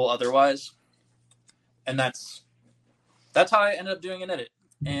impossible otherwise. And that's how I ended up doing an edit.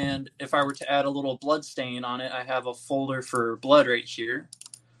 And if I were to add a little blood stain on it, I have a folder for blood right here.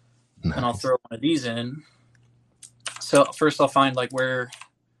 And I'll Nice. throw one of these in. So first I'll find like where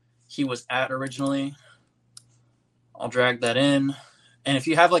he was at originally. I'll drag that in. And if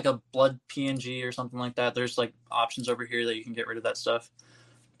you have like a blood PNG or something like that, there's like options over here that you can get rid of that stuff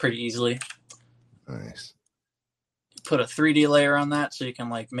pretty easily. Nice. Put a 3D layer on that so you can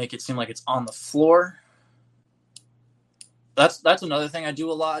like make it seem like it's on the floor. That's another thing I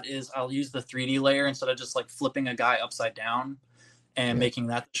do a lot is I'll use the 3D layer instead of just like flipping a guy upside down and Yeah. making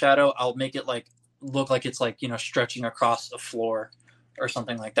that the shadow. I'll make it like look like it's like, stretching across the floor or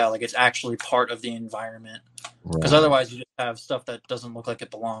something like that. Like it's actually part of the environment. Because Right. otherwise you just have stuff that doesn't look like it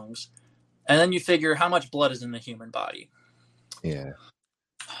belongs. And then you figure how much blood is in the human body. Yeah.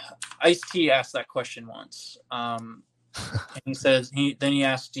 Ice-T asked that question once. And he says, then he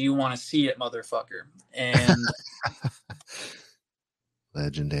asks, do you want to see it, motherfucker? And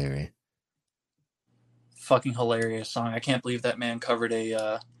Legendary. fucking hilarious song. I can't believe that man covered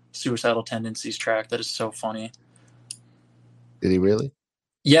a Suicidal Tendencies track. That is so funny. Did he really?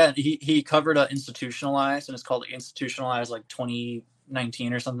 Yeah, he covered Institutionalized, and it's called Institutionalized like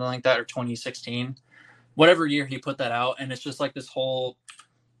 2019 or something like that, or 2016. Whatever year he put that out, and it's just like this whole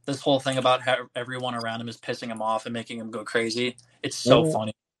thing about how everyone around him is pissing him off and making him go crazy. It's so What?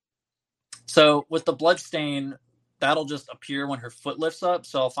 funny. So with the blood stain, that'll just appear when her foot lifts up.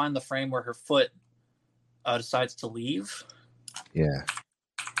 So I'll find the frame where her foot decides to leave. Yeah.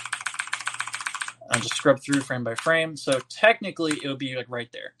 And just scrub through frame by frame. So technically it would be like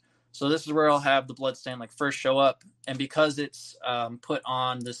right there. So this is where I'll have the blood stain like first show up. And because it's put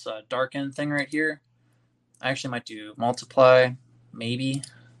on this darken thing right here, I actually might do multiply, maybe.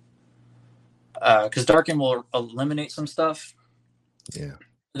 Because darken will eliminate some stuff. Yeah.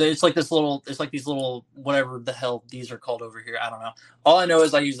 It's like these little, whatever the hell these are called over here. I don't know. All I know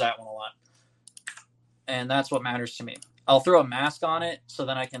is I use that one a lot. And that's what matters to me. I'll throw a mask on it so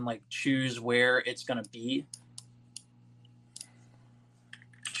then I can like choose where it's going to be.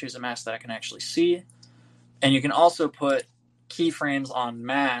 Choose a mask that I can actually see. And you can also put keyframes on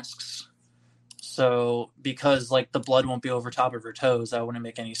masks. So because like the blood won't be over top of her toes, that wouldn't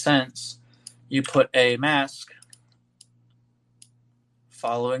make any sense. You put a mask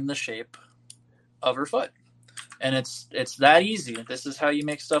following the shape of her foot. And it's that easy. This is how you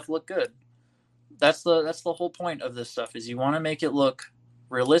make stuff look good. That's the whole point of this stuff is you want to make it look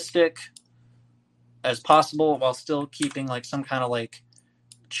realistic as possible while still keeping like some kind of like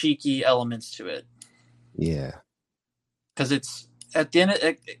cheeky elements to it. Yeah. Because it's at the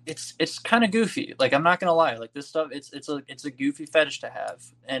end it's kind of goofy. Like I'm not gonna lie, like this stuff it's a goofy fetish to have,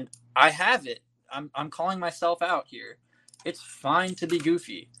 and I have it. I'm calling myself out here. It's fine to be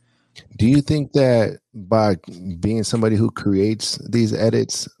goofy. Do you think that by being somebody who creates these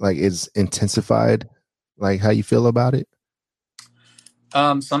edits, like it's intensified, like how you feel about it?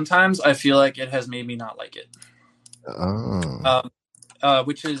 Sometimes I feel like it has made me not like it. Oh, Um,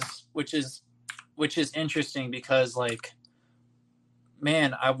 which is interesting because like,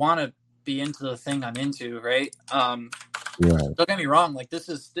 man, I want to be into the thing I'm into, right? right. Don't get me wrong, like this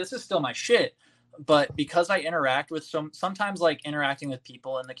is still my shit, but because I interact with sometimes like interacting with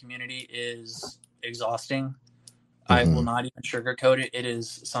people in the community is exhausting. I will Mm-hmm. not even sugarcoat it. It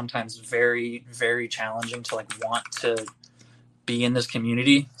is sometimes very, very challenging to like want to be in this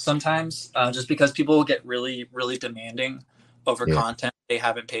community sometimes, just because people will get really, really demanding over Yeah. content they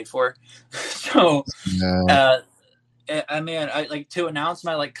haven't paid for. So, Uh, uh, I like to announce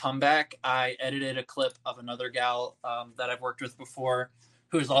my like comeback. I edited a clip of another gal that I've worked with before,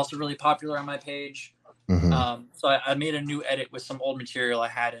 who is also really popular on my page. mm-hmm. So I made a new edit with some old material I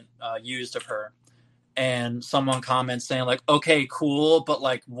hadn't used of her, and someone comments saying like, "Okay, cool, but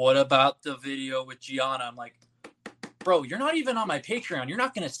like, what about the video with Gianna?" I'm like, bro, you're not even on my Patreon. You're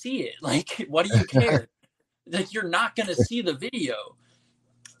not going to see it. Like, what do you care? Like, you're not going to see the video.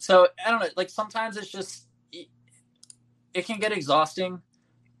 So I don't know. Like, sometimes it's just, it can get exhausting.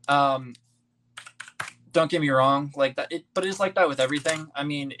 Don't get me wrong, like that, but it's like that with everything. I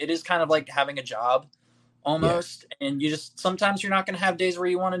mean, it is kind of like having a job almost, and you just, sometimes you're not going to have days where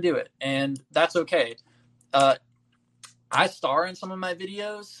you want to do it, and that's okay. I star in some of my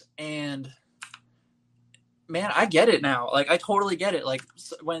videos, and man, I get it now. Like, I totally get it. Like,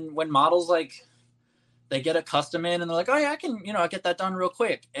 when models, like, they get a custom in and they're like, oh yeah, I can, I get that done real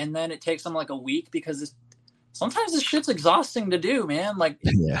quick, and then it takes them like a week because sometimes this shit's exhausting to do, man. Like,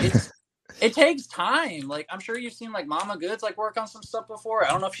 it takes time. Like, I'm sure you've seen like Mama Goods like work on some stuff before.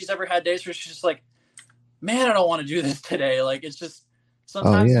 I don't know if she's ever had days where she's just like, man, I don't want to do this today. Like, it's just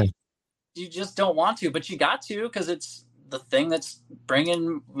sometimes you just don't want to, but you got to, because it's the thing that's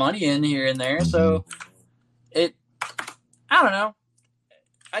bringing money in here and there. So I don't know.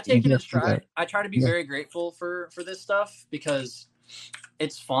 I take it in stride. I try to be very grateful for this stuff because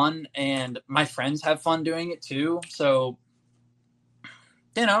it's fun, and my friends have fun doing it too. So,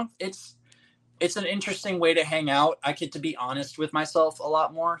 it's an interesting way to hang out. I get to be honest with myself a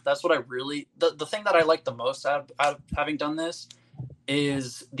lot more. That's what I really, the thing that I like the most out of having done this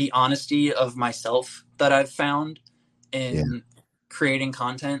is the honesty of myself that I've found in creating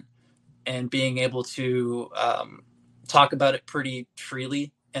content and being able to talk about it pretty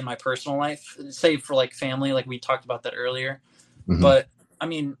freely in my personal life, save for like family, like we talked about that earlier. Mm-hmm. But I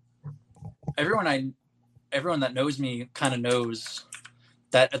mean, everyone that knows me kind of knows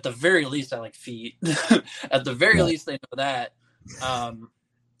that at the very least I like feet. At the very least they know that.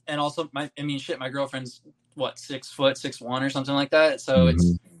 And also my girlfriend's what, 6', 6'1" or something like that. So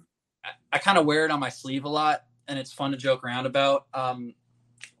it's, I kind of wear it on my sleeve a lot, and it's fun to joke around about.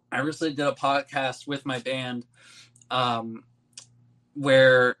 I recently did a podcast with my band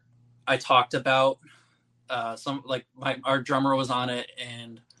where I talked about our drummer was on it,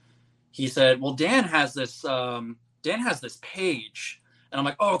 and he said, well, Dan has this page. And I'm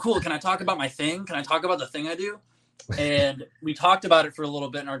like, oh, cool. Can I talk about my thing? Can I talk about the thing I do? And we talked about it for a little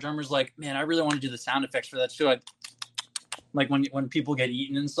bit, and our drummer's like, man, I really want to do the sound effects for that too. Like when people get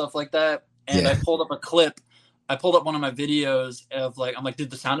eaten and stuff like that. And I pulled up a clip. I pulled up one of my videos of like, I'm like, dude,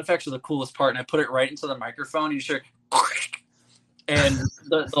 the sound effects are the coolest part. And I put it right into the microphone, and you sure, and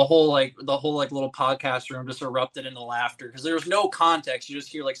the whole little podcast room just erupted into laughter because there was no context. You just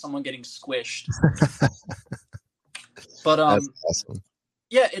hear like someone getting squished. But that's awesome.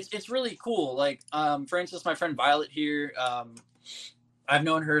 Yeah, it's really cool. Like, for instance, my friend Violet here, I've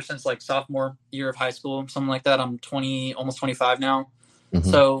known her since like sophomore year of high school, something like that. I'm 20, almost 25 now. Mm-hmm.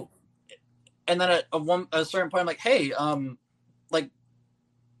 So, and then at a certain point, I'm like, hey, like,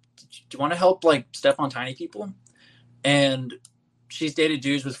 do you want to help like step on tiny people? And she's dated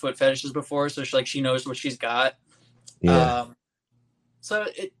dudes with foot fetishes before, so she knows what she's got. Yeah. So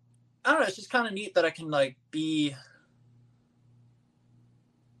I don't know. It's just kind of neat that I can like be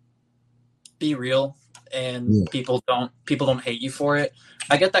real, and people don't hate you for it.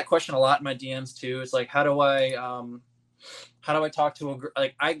 I get that question a lot in my DMs too. It's like, how do I talk to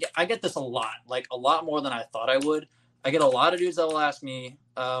like, I get this a lot, like a lot more than I thought I would. I get a lot of dudes that will ask me,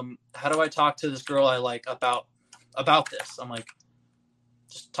 how do I talk to this girl I like about this? I'm like,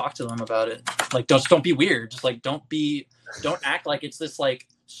 just talk to them about it. Like, don't be weird. Just like, don't act like it's this like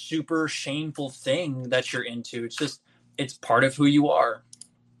super shameful thing that you're into. It's just, it's part of who you are.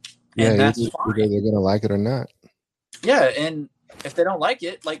 And that's fine. Either they're gonna like it or not. Yeah, and if they don't like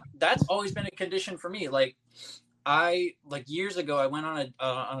it, like, that's always been a condition for me. Like, years ago, I went on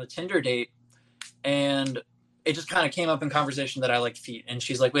a Tinder date, and it just kind of came up in conversation that I like feet, and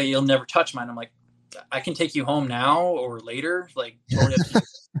she's like, "Wait, you'll never touch mine." I'm like, "I can take you home now or later." Like, totally up to you.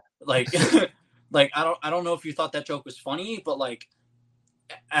 Like, like I don't know if you thought that joke was funny, but like,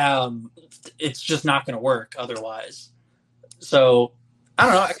 it's just not going to work otherwise. So. I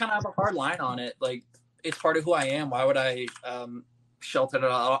don't know. I kind of have a hard line on it. Like, it's part of who I am. Why would I shelter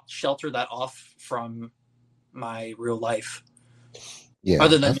that off from my real life? Yeah.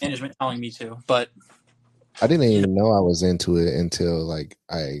 Other than management telling me to, but I didn't even know I was into it until like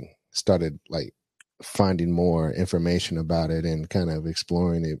I started like finding more information about it and kind of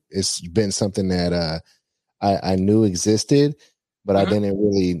exploring it. It's been something that I knew existed, but I didn't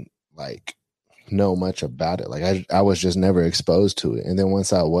really like know much about it. Like I was just never exposed to it, and then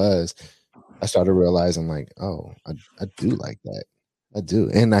once I started realizing like, oh, I do like that. I do.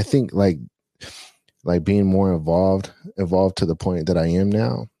 And I think like being more evolved to the point that I am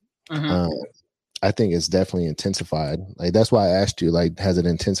now, I think it's definitely intensified. Like that's why I asked you, like, has it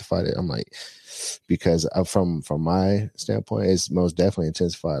intensified it? I'm like, because from my standpoint, it's most definitely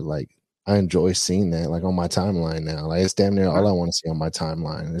intensified. Like I enjoy seeing that, like on my timeline now. Like it's damn near all I want to see on my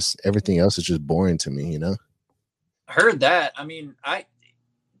timeline. It's everything else is just boring to me, you know? Heard that. I mean, I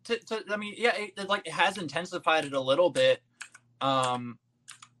mean, yeah, like it has intensified it a little bit. Um,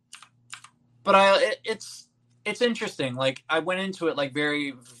 but it's interesting. Like I went into it like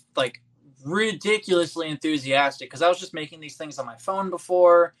very like ridiculously enthusiastic because I was just making these things on my phone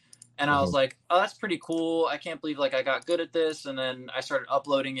before, and I was Mhm. like, oh, that's pretty cool. I can't believe like I got good at this, and then I started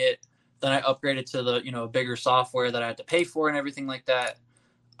uploading it. Then I upgraded to the bigger software that I had to pay for and everything like that.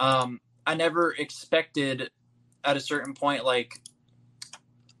 I never expected at a certain point like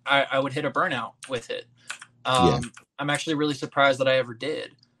I would hit a burnout with it. Yeah, I'm actually really surprised that I ever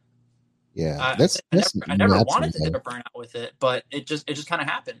did. yeah. I, That's I never natural, wanted to hit man. a burnout with it, but it just kind of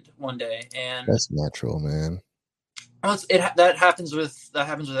happened one day, and That's natural, man. well, that happens with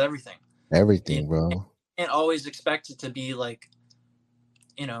everything. You Everything, bro. can't always expect it to be like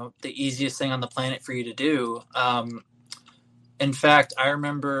the easiest thing on the planet for you to do. In fact, I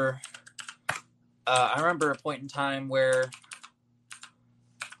remember a point in time where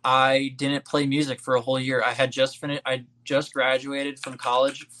I didn't play music for a whole year. I just graduated from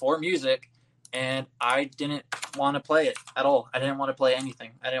college for music, and I didn't want to play it at all. I didn't want to play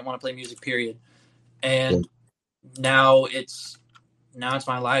anything. I didn't want to play music, period. Yeah, And now it's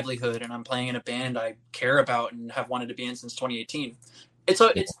my livelihood, and I'm playing in a band I care about and have wanted to be in since 2018.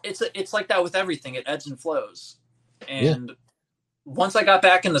 yeah, It's like that with everything. It ebbs and flows. yeah, And once I got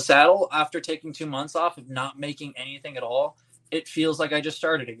back in the saddle after taking 2 months off of not making anything at all, it feels like I just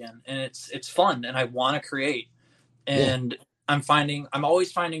started again, and it's fun, and I want to create. yeah. And I'm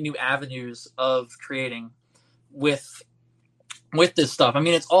always finding new avenues of creating with this stuff. I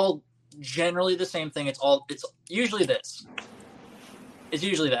mean, it's all generally the same thing. It's usually this. It's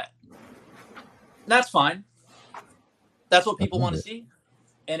usually that. That's fine. That's what I people love want to it. see,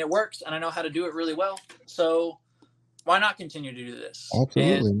 and it works, and I know how to do it really well. So why not continue to do this? And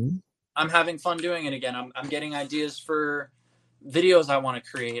Absolutely, man. I'm having fun doing it again. I'm getting ideas for videos I want to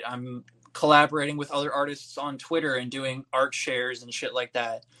create. I'm collaborating with other artists on Twitter and doing art shares and shit like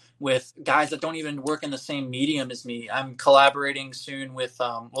that with guys that don't even work in the same medium as me. I'm collaborating soon with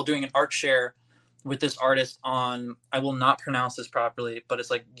doing an art share with this artist on, I will not pronounce this properly, but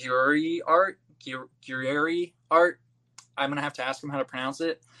it's like Guri art. I'm gonna have to ask him how to pronounce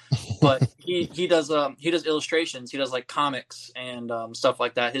it, but he does illustrations. He does like comics and stuff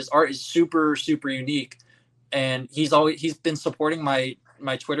like that. His art is super super unique, and he's been supporting my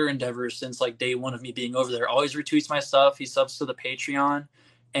Twitter endeavors since like day one of me being over there. Always retweets my stuff. He subs to the Patreon,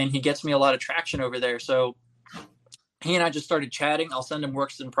 and he gets me a lot of traction over there. So he and I just started chatting. I'll send him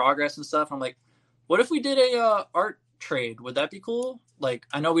works in progress and stuff. I'm like, what if we did a art trade? Would that be cool? Like,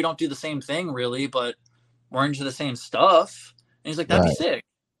 I know we don't do the same thing really, but we're into the same stuff. And he's like, that'd be Right. sick.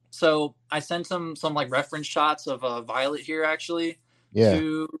 So I sent him some like reference shots of Violet here actually Yeah.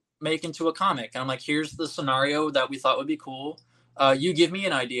 to make into a comic. And I'm like, here's the scenario that we thought would be cool. You give me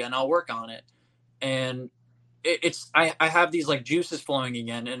an idea and I'll work on it. And I have these like juices flowing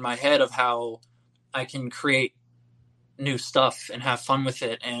again in my head of how I can create new stuff and have fun with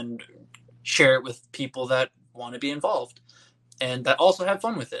it and share it with people that want to be involved and that also have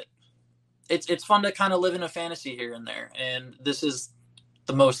fun with it. It's fun to kind of live in a fantasy here and there, and this is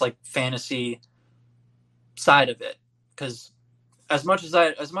the most like fantasy side of it because as much as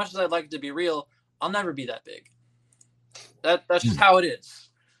I'd like it to be real, I'll never be that big. That's just Hmm. how it is.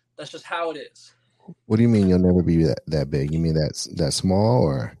 That's just how it is. What do you mean you'll never be that big? You mean that small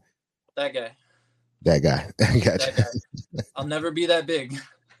or That guy, that guy? I that gotcha. guy. I'll never be that big.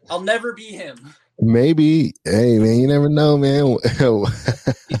 I'll never be him. Maybe. Hey, man, you never know, man.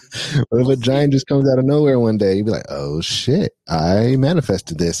 What if We'll a see. giant just comes out of nowhere one day? You'd be like, oh shit, I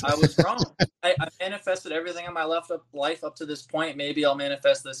manifested this. I was wrong. I manifested everything in my life up to this point. Maybe I'll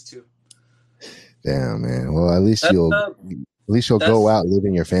manifest this too. Damn, man. Well, That's at least you'll go that's out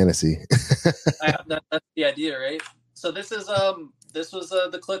living your fantasy. that's the idea, right? So this was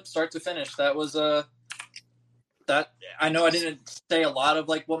the clip start to finish. That was that I know I didn't say a lot of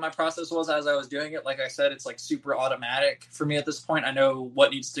like what my process was as I was doing it. Like I said, it's like super automatic for me at this point. I know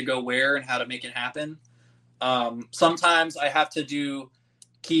what needs to go where and how to make it happen. Sometimes I have to do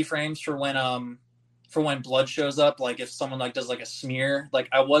keyframes for when blood shows up. Like if someone like does like a smear. Like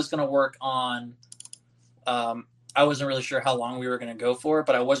I was gonna work on I wasn't really sure how long we were gonna go for,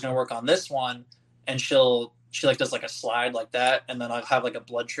 but I was gonna work on this one, and she like does like a slide like that, and then I'll have like a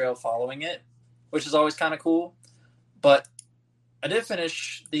blood trail following it, which is always kind of cool. But I did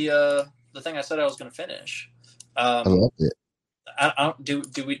finish the thing I said I was going to finish. I love it. I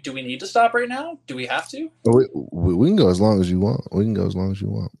don't, do we need to stop right now? Do we have to? We can go as long as you want. We can go as long as you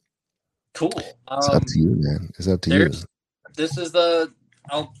want. Cool. It's up to you, man. It's up to you. There's this is the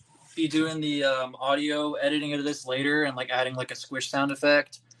I'll be doing the audio editing of this later and like adding like a squish sound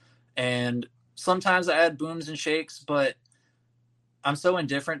effect. And sometimes I add booms and shakes, but I'm so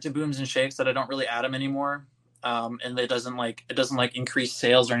indifferent to booms and shakes that I don't really add them anymore. And it doesn't increase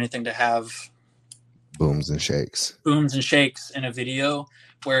sales or anything to have Booms and shakes. booms and shakes in a video.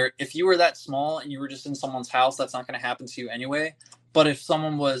 Where if you were that small and you were just in someone's house, that's not going to happen to you anyway. But if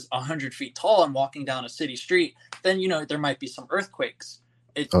someone was 100 feet tall and walking down a city street, then there might be some earthquakes.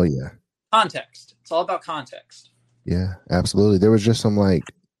 Oh yeah. Context. It's all about context. Yeah, absolutely. There was just some like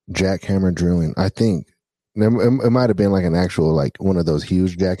jackhammer drilling. I think it might have been like an actual like one of those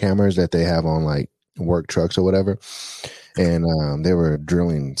huge jackhammers that they have on like work trucks or whatever. And they were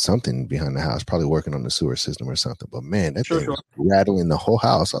drilling something behind the house, probably working on the sewer system or something. But man, that thing was rattling the whole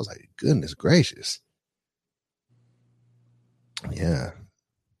house. I was like, goodness gracious. Yeah.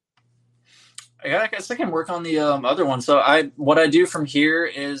 I guess I can work on the other one. So what I do from here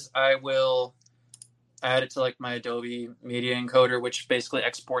is I will add it to like my Adobe Media Encoder, which basically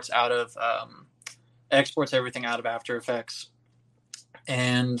exports everything out of After Effects,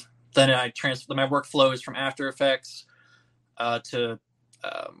 and then I transfer. My workflow is from After Effects to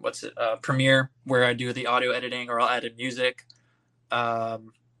Premiere, where I do the audio editing, or I'll add in music.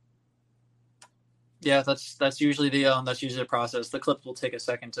 Yeah, that's usually the process. The clip will take a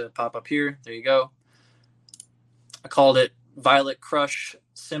second to pop up here. There you go. I called it Violet Crush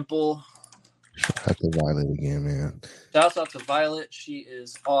Simple. Shout out to Violet again, man. Shouts out to Violet. She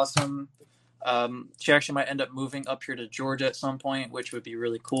is awesome. She actually might end up moving up here to Georgia at some point, which would be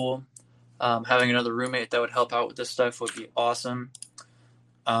really cool. Having another roommate that would help out with this stuff would be awesome.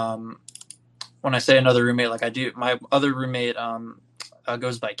 When I say another roommate, like I do, my other roommate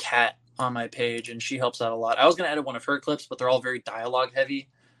goes by Kat on my page, and she helps out a lot. I was going to edit one of her clips, but they're all very dialogue heavy,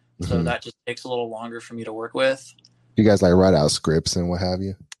 so that just takes a little longer for me to work with. You guys like write out scripts and what have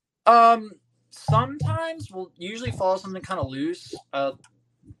you? Sometimes we'll usually follow something kind of loose.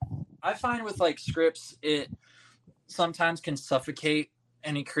 I find with like scripts, it sometimes can suffocate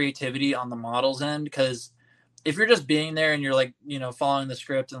any creativity on the model's end, because if you're just being there and you're like, following the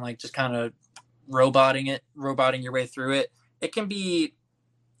script and like just kind of roboting your way through it, it can be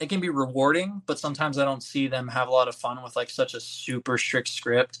rewarding, but sometimes I don't see them have a lot of fun with like such a super strict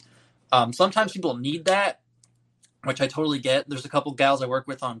script. Sometimes people need that, which I totally get. There's a couple gals I work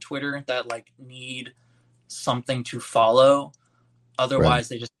with on Twitter that like need something to follow. Otherwise,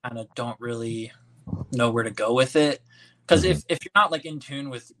 They just kind of don't really know where to go with it. Because if you're not like in tune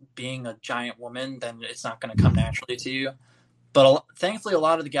with being a giant woman, then it's not going to come naturally to you. But thankfully, a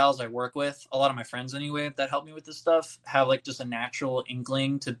lot of the gals I work with, a lot of my friends anyway, that help me with this stuff, have like just a natural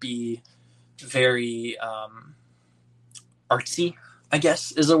inkling to be very artsy, I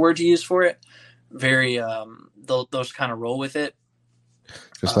guess is a word to use for it. Very, those kind of roll with it.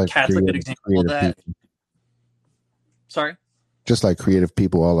 Just like Cat's a good example of that. People. Sorry? Just like creative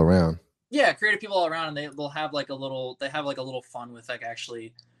people all around. Yeah, creative people all around, and they'll have like a little fun with like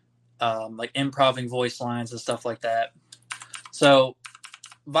actually like improving voice lines and stuff like that. So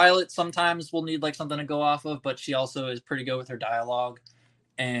Violet sometimes will need like something to go off of, but she also is pretty good with her dialogue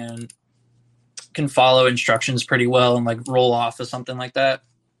and can follow instructions pretty well and like roll off of something like that.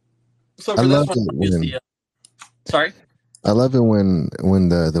 So for this one, sorry? I love it when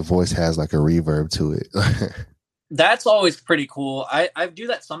the voice has like a reverb to it. That's always pretty cool. I do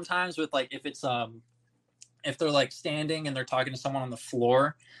that sometimes with like if they're like standing and they're talking to someone on the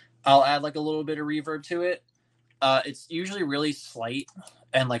floor, I'll add like a little bit of reverb to it. It's usually really slight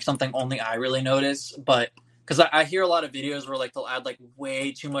and like something only I really notice, but because I hear a lot of videos where like they'll add like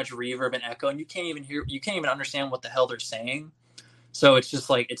way too much reverb and echo, and you can't even understand what the hell they're saying. So it's just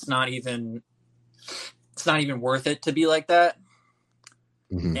like it's not even worth it to be like that.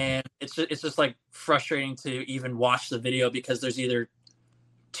 And it's just like frustrating to even watch the video because there's either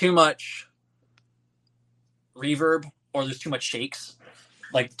too much reverb or there's too much shakes,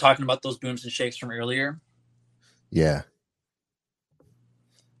 like talking about those booms and shakes from earlier. Yeah.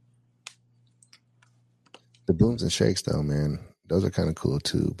 The booms and shakes though, man, those are kind of cool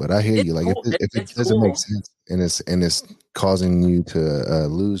too. But I hear you. Like if it doesn't make sense and it's causing you to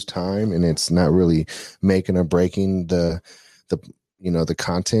lose time and it's not really making or breaking the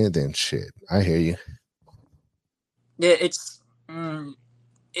content, then shit. I hear you. Yeah, it's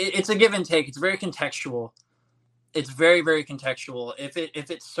a give and take. It's very contextual. It's very, very contextual. If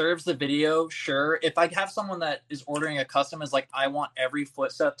it serves the video, sure. If I have someone that is ordering a custom is like, I want every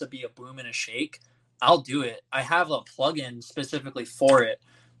footstep to be a boom and a shake, I'll do it. I have a plugin specifically for it.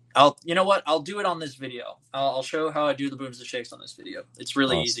 You know what? I'll do it on this video. I'll show how I do the booms and shakes on this video. It's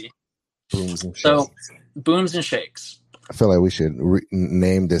really Awesome. easy. Booms and So, shakes. booms and shakes. I feel like we should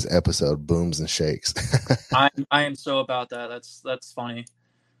name this episode "Booms and Shakes." I am so about that. That's funny.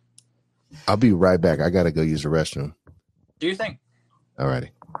 I'll be right back. I gotta go use the restroom. Do you think? Alrighty.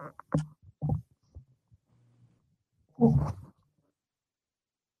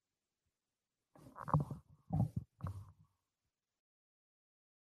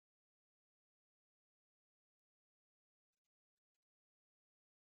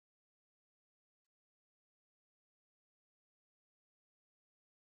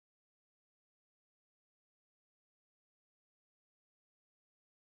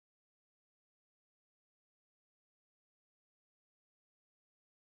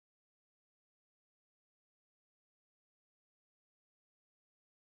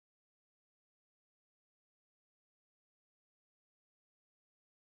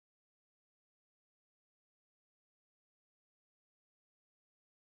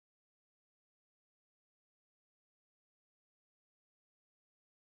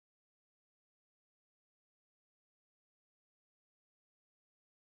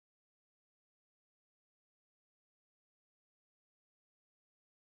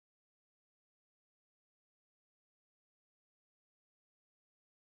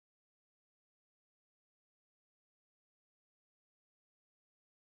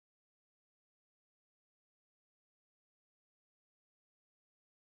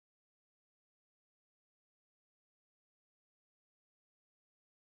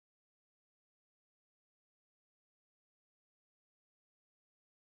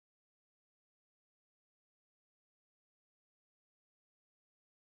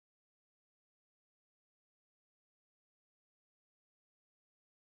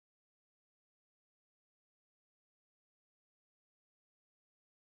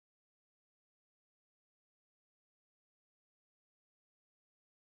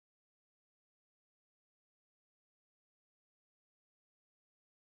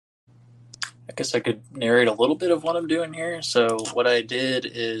 I guess I could narrate a little bit of what I'm doing here. So what I did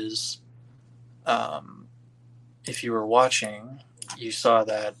is, if you were watching, you saw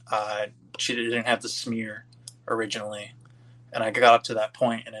that she didn't have the smear originally, and I got up to that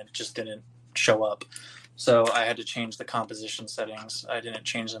point and it just didn't show up. So I had to change the composition settings. I didn't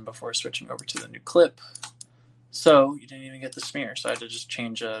change them before switching over to the new clip. So you didn't even get the smear. So I had to just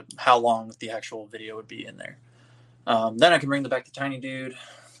change how long the actual video would be in there. Then I can bring the back to Tiny Dude,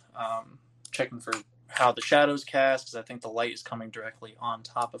 checking for how the shadows cast, because I think the light is coming directly on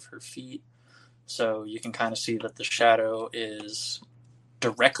top of her feet. So you can kind of see that the shadow is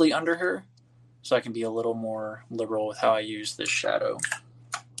directly under her. So I can be a little more liberal with how I use this shadow.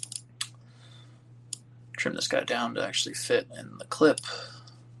 Trim this guy down to actually fit in the clip.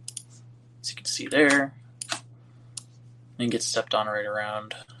 As you can see there. And get stepped on right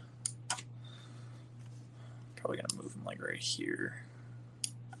around. Probably going to move him like right here.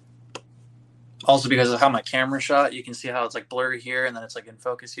 Also, because of how my camera shot, you can see how it's like blurry here and then it's like in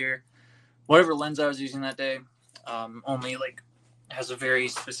focus here. Whatever lens I was using that day, only like has a very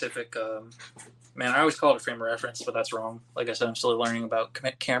specific. Man, I always call it a frame of reference, but that's wrong. Like I said, I'm still learning about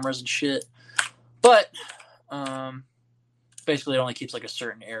cameras and shit. But basically, it only keeps like a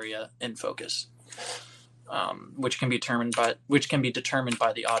certain area in focus, which can be determined by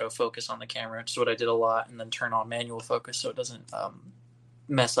the autofocus on the camera, which is what I did a lot, and then turn on manual focus so it doesn't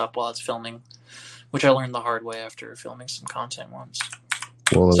mess up while it's filming, which I learned the hard way after filming some content once.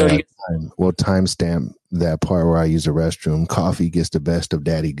 Well, so we'll timestamp that part where I use the restroom. Coffee gets the best of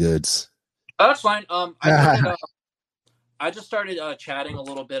daddy goods. Oh, that's fine. I just started chatting a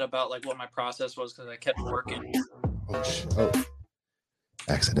little bit about like what my process was because I kept working. Oh,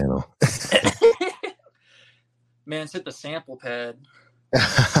 accidental. Man, hit the sample pad.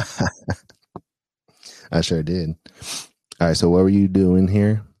 I sure did. All right, so what were you doing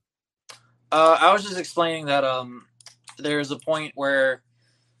here? I was just explaining that there's a point where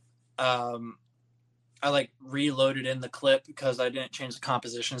I like reloaded in the clip because I didn't change the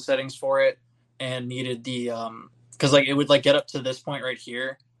composition settings for it and needed the because like it would like get up to this point right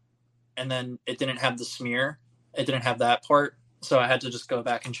here and then it didn't have the smear. It didn't have that part. So I had to just go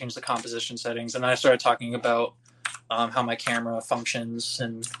back and change the composition settings. And I started talking about how my camera functions,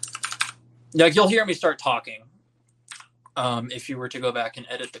 and like you'll hear me start talking if you were to go back and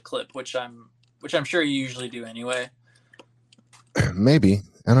edit the clip, which I'm sure you usually do anyway. Maybe.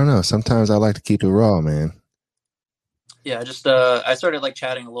 I don't know. Sometimes I like to keep it raw, man. yeah, I started like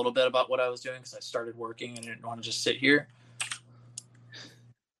chatting a little bit about what I was doing because I started working and I didn't want to just sit here.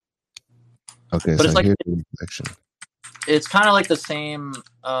 Okay, But so it's like here's the reflection. it's kind of like the same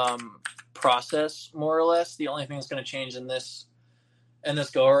process, more or less. The only thing that's going to change in this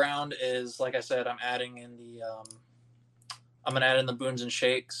go around is, like I said, I'm gonna add in the boons and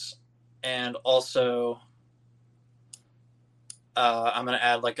shakes, and also I'm gonna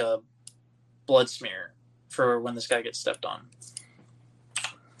add like a blood smear for when this guy gets stepped on.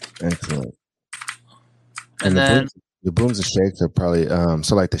 Excellent. And And then the booms and shakes are probably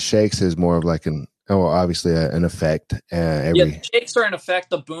so like the shakes is more of like obviously an effect yeah, the every. shakes are in effect.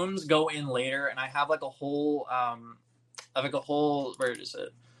 The booms go in later, and I have like a whole where is it?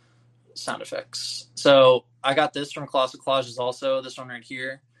 Sound effects. So I got this from Closet Collages also, this one right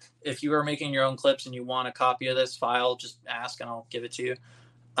here. If you are making your own clips and you want a copy of this file, just ask and I'll give it to you.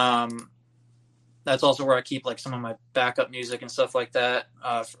 Um, that's also where I keep like some of my backup music and stuff like that,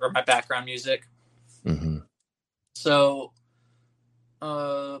 or my background music. Mm-hmm. So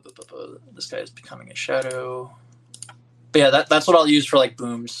this guy is becoming a shadow. But yeah, that's what I'll use for like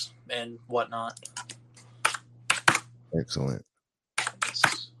booms and whatnot. Excellent.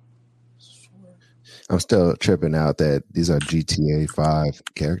 I'm still tripping out that these are GTA 5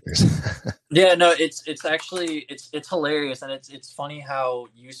 characters. Yeah, no, it's actually it's hilarious, and it's funny how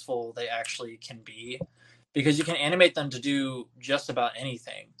useful they actually can be, because you can animate them to do just about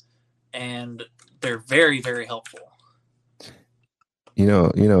anything, and they're very, very helpful.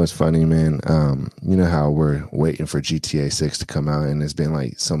 It's funny, man. You know how we're waiting for GTA 6 to come out, and it's been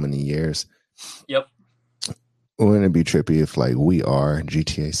like so many years. Yep, Wouldn't it be trippy if like we are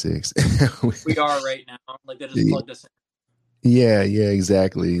GTA 6? we are right now. Like they just plugged us in. Yeah, yeah,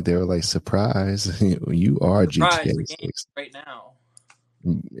 exactly. They were like, surprise, you are Surprise, the GTA game 6. right now.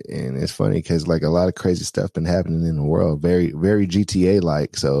 And it's funny because like a lot of crazy stuff been happening in the world, very, very GTA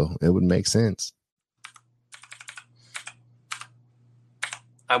like, so it would make sense.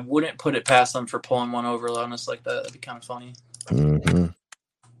 I wouldn't put it past them for pulling one over on us like that. That'd be kind of funny. Mm-hmm.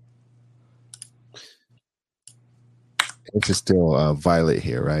 It's just still Violet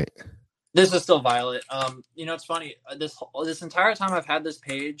here, right? This is still Violet. It's funny. This entire time I've had this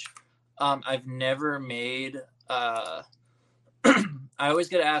page, I've never made. I always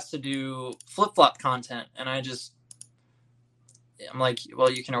get asked to do flip flop content, and I'm like,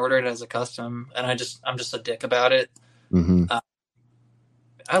 well, you can order it as a custom, and I'm just a dick about it. Mm-hmm. Uh,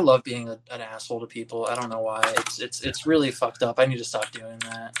 I love being an asshole to people. I don't know why. It's really fucked up. I need to stop doing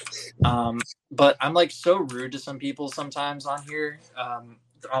that. But I'm like so rude to some people sometimes on here, on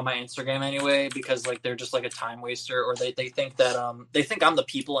my Instagram anyway, because like they're just like a time waster, or they think that they think I'm the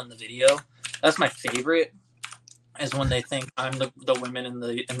people in the video. That's my favorite, is when they think I'm the women in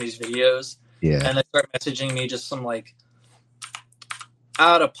these videos, Yeah. and they start messaging me just some like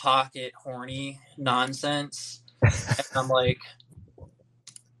out of pocket horny nonsense, and I'm like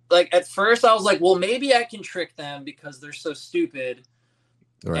at first I was like, well, maybe I can trick them because they're so stupid,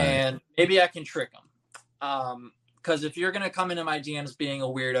 Right. and maybe I can trick them. Because if you're gonna come into my DMs being a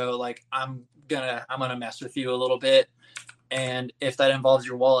weirdo, like I'm gonna mess with you a little bit, and if that involves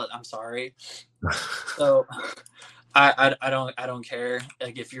your wallet, I'm sorry. So I don't care.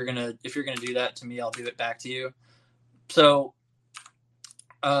 Like if you're gonna do that to me, I'll do it back to you. So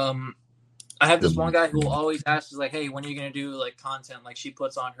um I have this one guy who will always ask, is like, hey, when are you gonna do like content? Like she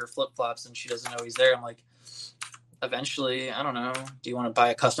puts on her flip flops and she doesn't know he's there. I'm like, eventually, I don't know. Do you want to buy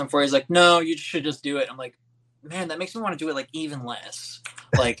a custom for it? He's like, no, you should just do it. I'm like, man, that makes me want to do it like even less.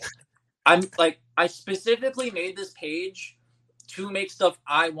 Like I specifically made this page to make stuff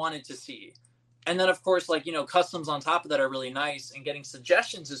I wanted to see. And then of course, like, customs on top of that are really nice, and getting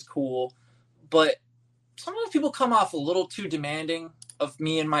suggestions is cool, but sometimes people come off a little too demanding of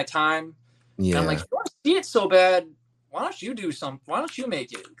me and my time. And I'm like, Yeah. if you want to see it so bad, why don't you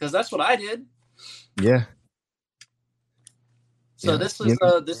make it? Because that's what I did. Yeah. So Yeah. this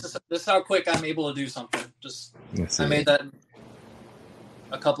is how quick I'm able to do something. Just Let's I see. made that in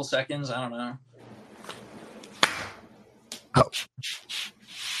a couple seconds. I don't know. Oh,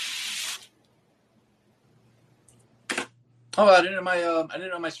 Oh, I didn't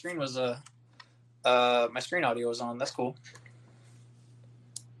know my screen was my screen audio was on. That's cool.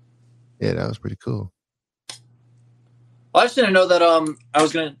 yeah, that was pretty cool. Well, I just didn't know that I didn't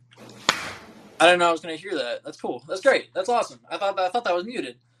know I was gonna hear that. That's cool. That's great. That's awesome. I thought that was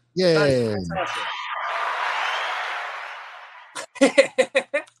muted. That is Yeah.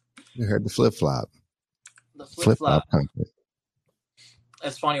 fantastic. You heard the flip flop. The flip Flip flop flop. content.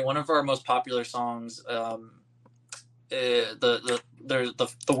 It's funny. One of our most popular songs, the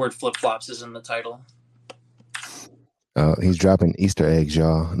word flip flops is in the title. He's dropping Easter eggs,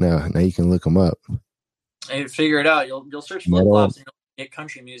 y'all. Now you can look him up. Hey, figure it out. You'll search flip Metal flops and you'll get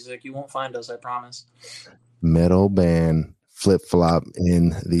country music. You won't find us, I promise. metal band flip flop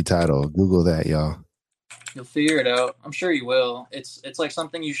in the title. Google that, y'all. You'll figure it out. I'm sure you will. It's like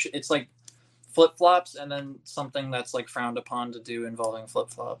something you should. It's like flip flops, and then something that's like frowned upon to do involving flip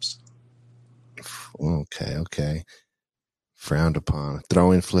flops. Okay. Frowned upon.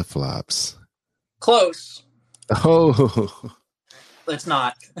 Throwing flip flops. Close. Oh, It's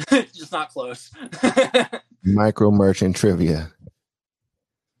not. It's just not close. micro merchant trivia.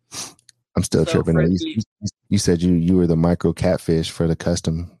 I'm still So tripping. Freddie, You said you were the micro catfish for the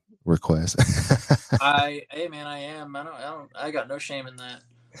custom request. hey man, I am. I got no shame in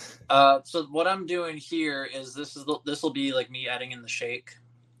that. So what I'm doing here is this will be like me adding in the shake.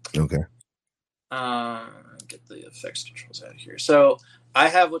 Okay. Get the effects controls out of here. So I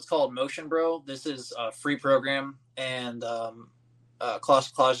have what's called Motion Bro. This is a free program, and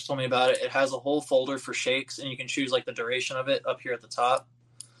Klaus just told me about it. It has a whole folder for shakes, and you can choose like the duration of it up here at the top.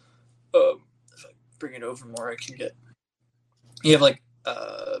 If I bring it over more, I can get. You have like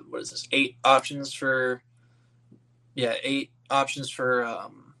what is this? 8 options for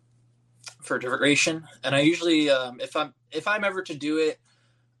duration, and I usually if I'm ever to do it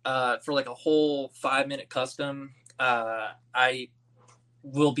for like a whole 5-minute custom, I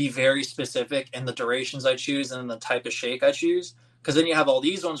will be very specific in the durations I choose and the type of shake I choose. Because then you have all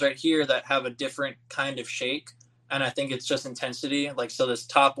these ones right here that have a different kind of shake. And I think it's just intensity. Like, so this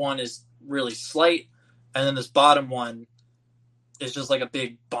top one is really slight. And then this bottom one is just like a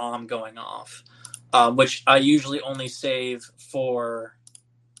big bomb going off, which I usually only save for,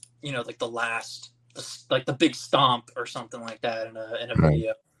 like like the big stomp or something like that in a Right.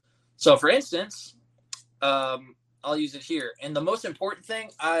 video. So for instance, I'll use it here. And the most important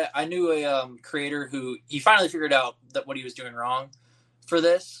thing, I knew a creator who he finally figured out that what he was doing wrong for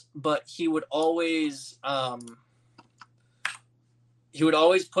this, but he would always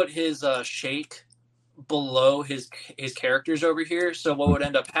put his shake below his characters over here. So what would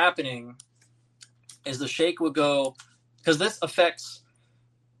end up happening is the shake would go, because this effect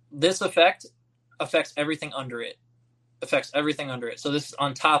affects everything under it. So this is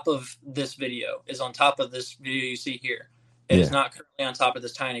on top of this video, you see here. It is not currently on top of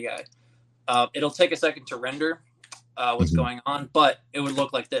this tiny guy. It'll take a second to render what's going on, but it would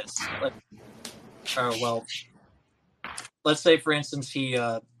look like this. Let's say for instance he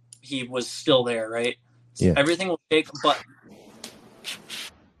was still there, right? Yeah. Everything will shake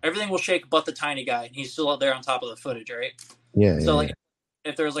but the tiny guy, and he's still out there on top of the footage, right? Yeah. So like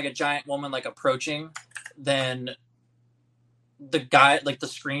if there's like a giant woman like approaching, then the guy, like the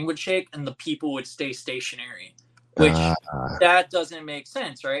screen would shake and the people would stay stationary, which that doesn't make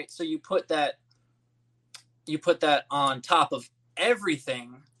sense, right? So you put that on top of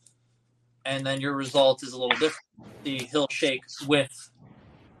everything, and then your result is a little different. He'll shake with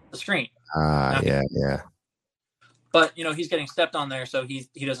the screen. Yeah. But he's getting stepped on there, so he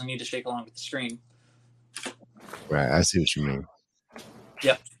doesn't need to shake along with the screen. Right. I see what you mean.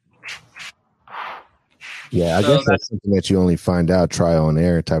 Yep. Yeah, I guess that's something that you only find out trial and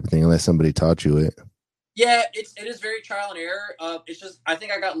error type of thing, unless somebody taught you it. Yeah, it is very trial and error. It's just I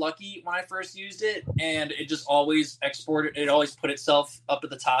think I got lucky when I first used it, and it just always exported. It always put itself up at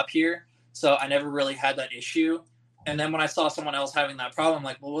the top here, so I never really had that issue. And then when I saw someone else having that problem, I'm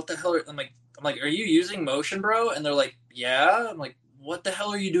like, well, what the hell? I'm like, are you using Motion Bro? And they're like, yeah. I'm like, what the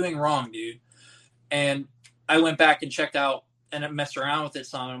hell are you doing wrong, dude? And I went back and checked out and messed around with it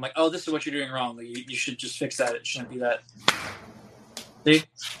some. And I'm like, oh, this is what you're doing wrong. Like, you should just fix that. It shouldn't be that. See?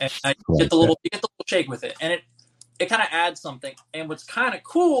 And I get the little shake with it, and it kind of adds something. And what's kind of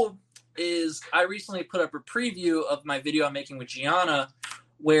cool is I recently put up a preview of my video I'm making with Gianna,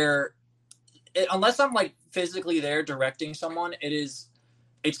 where unless I'm like physically there directing someone, it's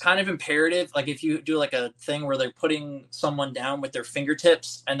kind of imperative. Like if you do like a thing where they're putting someone down with their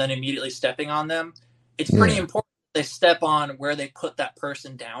fingertips and then immediately stepping on them, it's pretty important they step on where they put that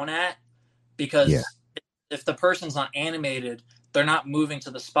person down at, because if the person's not animated, they're not moving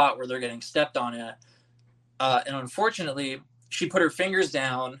to the spot where they're getting stepped on at. And unfortunately, she put her fingers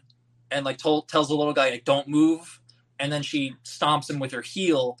down and like tells the little guy, like, don't move. And then she stomps him with her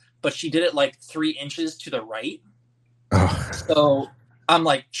heel, but she did it like 3 inches to the right. So I'm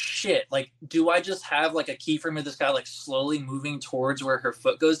like, shit, like, do I just have like a keyframe of this guy like slowly moving towards where her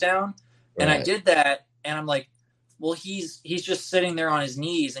foot goes down? And I did that, and I'm like, well, he's just sitting there on his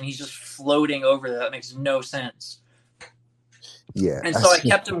knees and he's just floating over there. That makes no sense. Yeah. And so I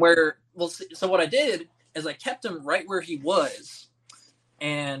kept him where, so what I did is I kept him right where he was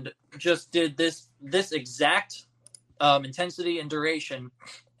and just did this exact intensity and duration.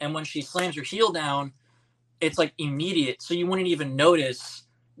 And when she slams her heel down, it's like immediate. So you wouldn't even notice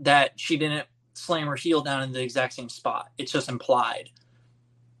that she didn't slam her heel down in the exact same spot. It's just implied.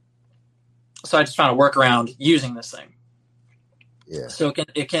 So I just found a workaround using this thing. Yeah. So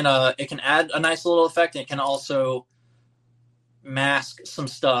it can add a nice little effect, and it can also mask some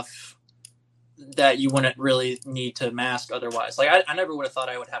stuff that you wouldn't really need to mask otherwise. Like I never would have thought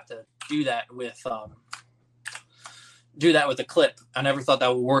I would have to do that with a clip. I never thought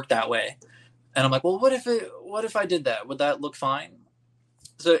that would work that way. And I'm like, well, what if I did that? Would that look fine?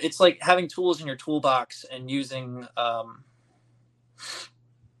 So it's like having tools in your toolbox and using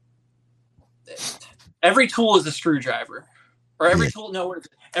every tool is a screwdriver, or every tool. No,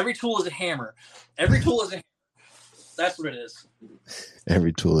 every tool is a hammer. Every tool is a hammer. That's what it is.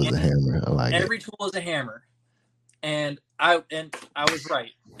 Every tool is a hammer. I like it. Every tool is a hammer, and I was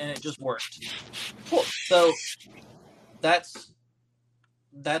right, and it just worked. Cool. So that's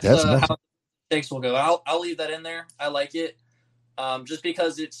awesome. how mistakes will go. I'll leave that in there. I like it. Just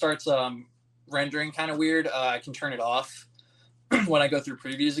because it starts rendering kind of weird, I can turn it off when I go through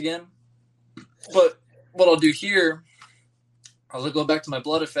previews again. But what I'll do here, I'll go back to my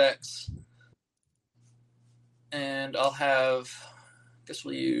blood effects, and I'll have, I guess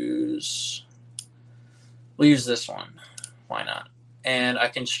we'll use this one. Why not? And I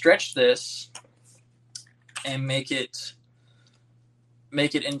can stretch this and make it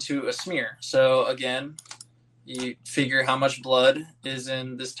into a smear. So again, you figure how much blood is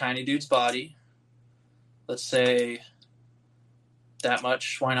in this tiny dude's body. Let's say that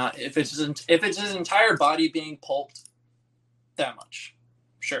much. Why not? If it's his entire body being pulped, that much.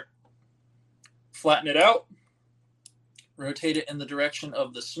 Sure. Flatten it out. Rotate it in the direction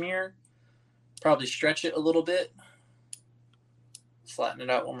of the smear. Probably stretch it a little bit. Flatten it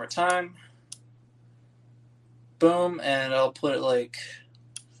out one more time. Boom, and I'll put it like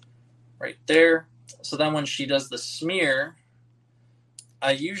right there. So then when she does the smear,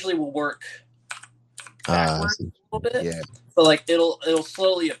 I usually will work backwards a little bit. Yeah. But like it'll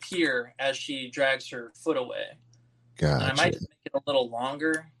slowly appear as she drags her foot away. Gotcha. And I might just make it a little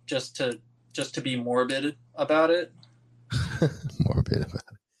longer just to be morbid about it. Morbid about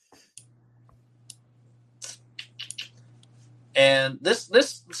it. And this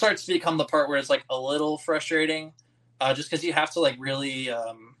starts to become the part where it's like a little frustrating, just because you have to like really,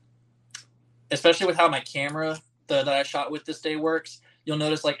 especially with how my camera that I shot with this day works. You'll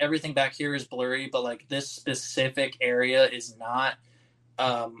notice like everything back here is blurry, but like this specific area is not.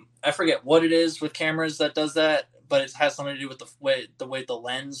 I forget what it is with cameras that does that, but it has something to do with the way the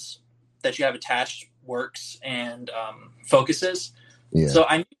lens that you have attached works and focuses. Yeah. So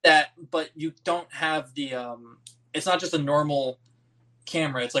I need that, but you don't have the. It's not just a normal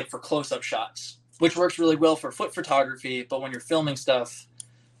camera. It's like for close-up shots, which works really well for foot photography. But when you're filming stuff,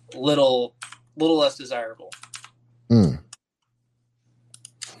 little less desirable.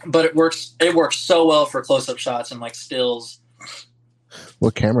 But it works so well for close-up shots and like stills.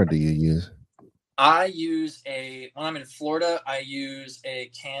 What camera do you use? I use when I'm in Florida, I use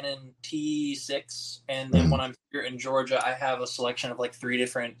a Canon T6, and then when I'm here in Georgia, I have a selection of like 3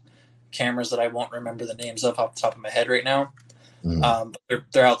 different cameras that I won't remember the names of off the top of my head right now.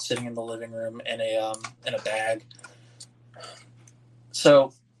 They're out sitting in the living room in a bag.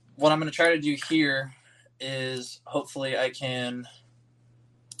 So what I'm going to try to do here is hopefully I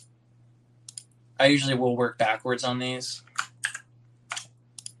usually will work backwards on these.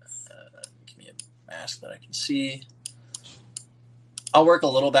 Give me a mask that I can see. I'll work a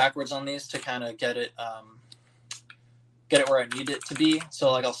little backwards on these to kind of get it where I need it to be.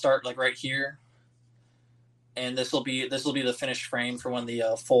 So like I'll start like right here, and this will be the finished frame for when the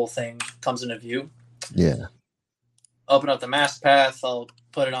full thing comes into view. Yeah. Open up the mask path. I'll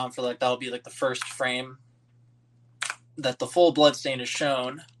put it on for like that'll be like the first frame that the full blood stain is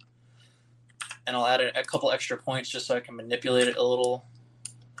shown. And I'll add a couple extra points just so I can manipulate it a little.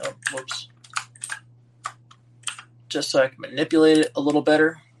 Oh, whoops. Just so I can manipulate it a little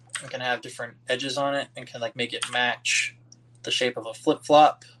better. I can have different edges on it and can like make it match the shape of a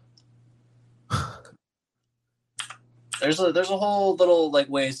flip-flop. There's a whole little like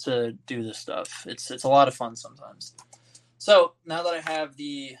ways to do this stuff. It's a lot of fun sometimes. So now that I have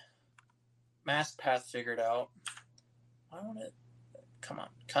the mask path figured out, I want it. Come on.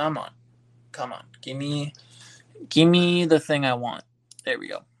 Give me the thing I want. There we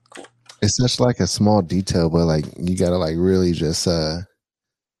go. Cool. It's such like a small detail, but like you gotta like really just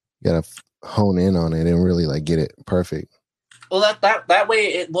gotta hone in on it and really like get it perfect. Well, that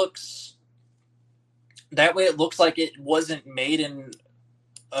way it looks like it wasn't made in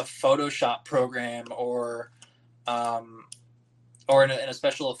a Photoshop program or um, or in a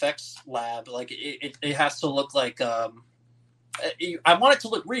special effects lab. Like it has to look like I want it to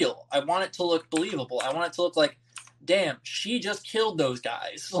look real. I want it to look believable. I want it to look like, damn, she just killed those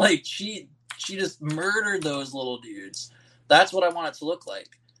guys. Like she just murdered those little dudes. That's what I want it to look like.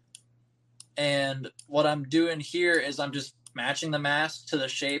 And what I'm doing here is I'm just matching the mask to the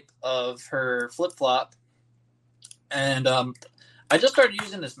shape of her flip flop. And I just started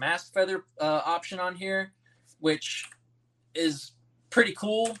using this mask feather option on here, which is pretty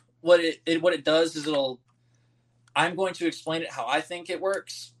cool. What it does is I'm going to explain it how I think it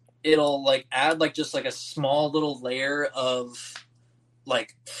works. It'll like add like just like a small little layer of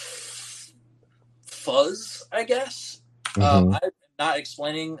like fuzz, I guess. Mm-hmm. I'm not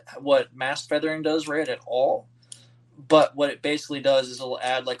explaining what mask feathering does right at all, but what it basically does is it'll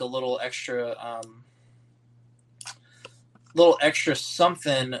add like a little extra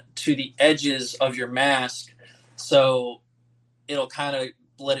something to the edges of your mask, so it'll kind of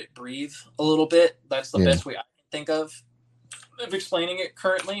let it breathe a little bit. That's the Yeah. best way I can think of explaining it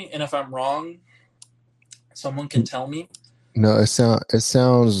currently. And if I'm wrong, someone can tell me. No, it sounds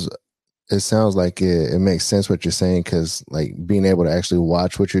like it makes sense what you're saying because like being able to actually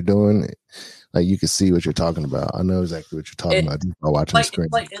watch what you're doing, like you can see what you're talking about. I know exactly what you're talking It about just by watching the like screen.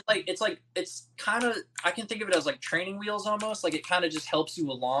 it's kind of, I can think of it as like training wheels almost. Like it kind of just helps you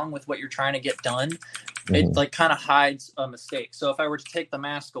along with what you're trying to get done. It Hmm. like kind of hides a mistake. So if I were to take the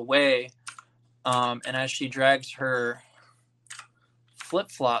mask away, and as she drags her flip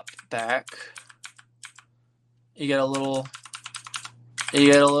flop back, you get a little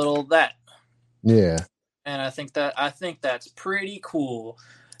that. Yeah. And I think that's pretty cool.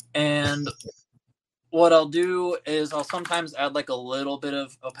 And what I'll do is I'll sometimes add like a little bit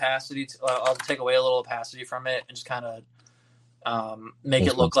of opacity. I'll take away a little opacity from it and just kind of make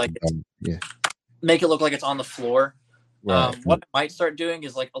That's it what I'm look like saying. Yeah. it's on the floor. Right. What I might start doing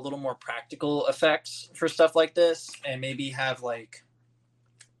is like a little more practical effects for stuff like this, and maybe have like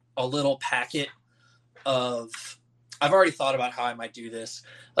a little packet of. I've already thought about how I might do this.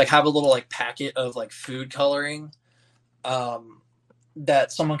 Like have a little like packet of like food coloring, um,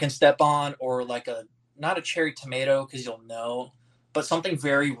 that someone can step on, or like a not a cherry tomato because you'll know, but something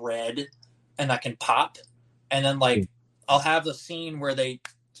very red and that can pop. And then like I'll have the scene where they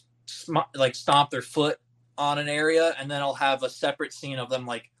like stomp their foot on an area, and then I'll have a separate scene of them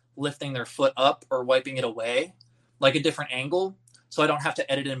like lifting their foot up or wiping it away, like a different angle, so I don't have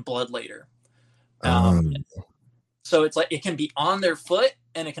to edit in blood later. Um, Um, so it's like it can be on their foot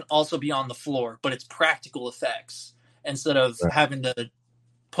and it can also be on the floor, but it's practical effects instead of right. having to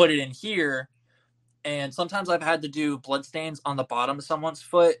put it in here. And sometimes I've had to do blood stains on the bottom of someone's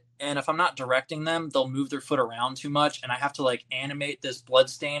foot, and if I'm not directing them, they'll move their foot around too much, and I have to like animate this blood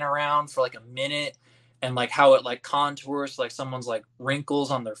stain around for like a minute, and like how it like contours like someone's like wrinkles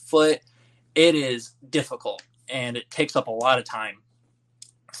on their foot. It is difficult and it takes up a lot of time.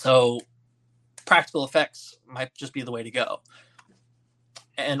 So practical effects might just be the way to go.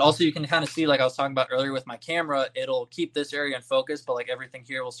 And also you can kind of see, like I was talking about earlier with my camera, it'll keep this area in focus, but like everything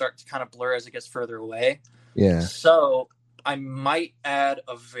here will start to kind of blur as it gets further away. Yeah. So I might add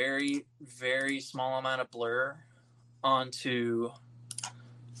a very, very small amount of blur onto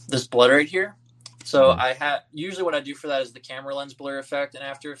this blood right here. So Mhm. I have usually what I do for that is the camera lens blur effect in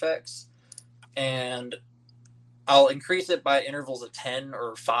After Effects, and I'll increase it by intervals of 10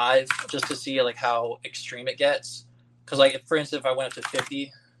 or 5 just to see like how extreme it gets. Because like for instance, if I went up to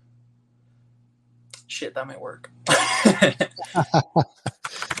 50, shit, that might work. But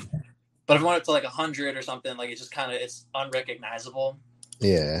if I went up to like 100 or something, like it's just kind of it's unrecognizable.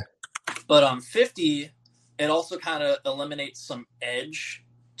 Yeah. But 50, it also kind of eliminates some edge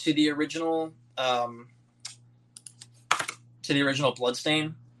to the original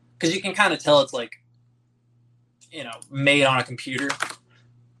bloodstain, because you can kind of tell it's like, made on a computer.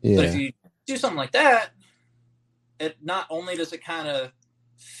 But if Yeah. you do something like that, it not only does it kind of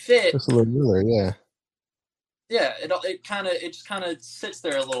fit, That's a little ruler. Yeah. yeah, it just kind of sits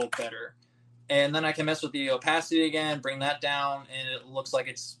there a little better. And then I can mess with the opacity again, bring that down, and it looks like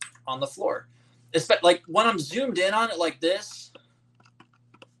it's on the floor. It's like when I'm zoomed in on it like this,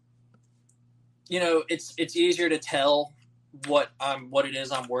 it's easier to tell what it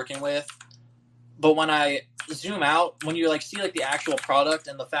is I'm working with. But when I zoom out, when you like see like the actual product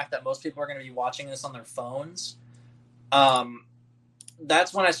and the fact that most people are going to be watching this on their phones,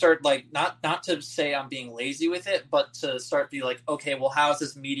 that's when I start like not to say I'm being lazy with it, but to start be like, okay, well, how is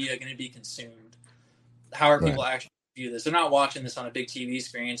this media going to be consumed? How are Right. people actually view this? They're not watching this on a big TV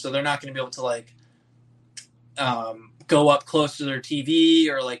screen, so they're not going to be able to like go up close to their TV,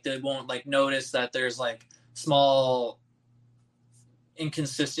 or like they won't like notice that there's like small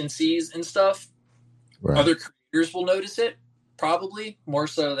inconsistencies and stuff, Right. other creators will notice it, probably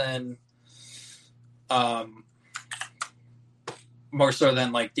um, more so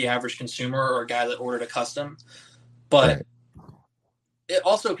than like the average consumer or a guy that ordered a custom. But Right. it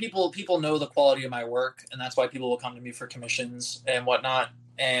also people know the quality of my work, and that's why people will come to me for commissions and whatnot.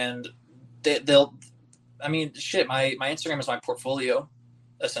 And they'll, I mean, shit, my Instagram is my portfolio,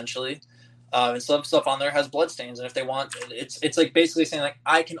 essentially. And some stuff on there has bloodstains, and if they want, it's like basically saying like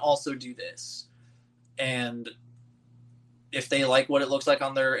I can also do this, and if they like what it looks like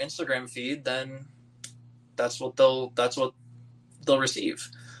on their Instagram feed, then that's what they'll receive.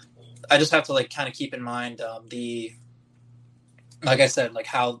 I just have to like kind of keep in mind the like I said, like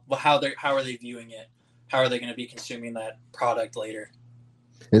how are they viewing it? How are they going to be consuming that product later?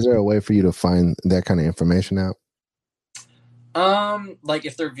 Is there a way for you to find that kind of information out? Like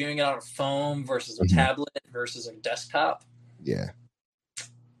if they're viewing it on a phone versus a Hmm. tablet versus a desktop, Yeah.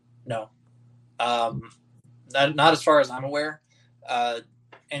 no. Um, not as far as I'm aware. Uh,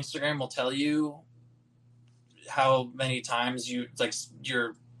 Instagram will tell you how many times you like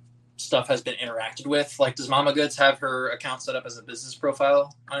your stuff has been interacted with. Like, does Mama Goods have her account set up as a business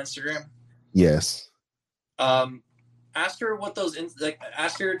profile on Instagram? Yes. Um, ask her what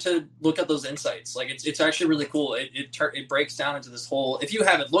ask her to look at those insights. Like, it's actually really cool. It breaks down into this whole. If you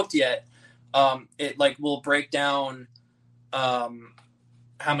haven't looked yet, it like will break down um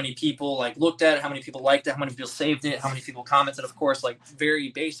how many people like looked at it, how many people liked it, how many people saved it, how many people commented, of course, like very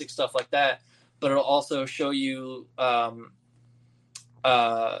basic stuff like that. But it'll also show you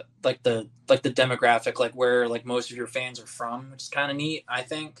like the demographic, like where like most of your fans are from, which is kind of neat, I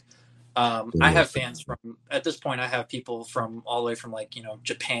think. I Yeah. have fans from at this point. I have people from all the way from like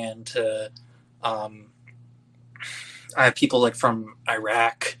Japan to um, I have people like from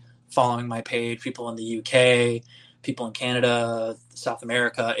Iraq following my page, people in the UK, people in Canada, South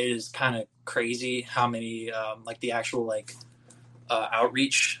America. It is kind of crazy how many like the actual like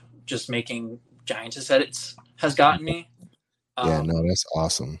outreach just making Giantess edits has gotten me. Yeah. No, Um, that's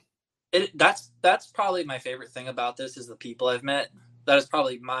awesome. that's probably my favorite thing about this is the people I've met. That is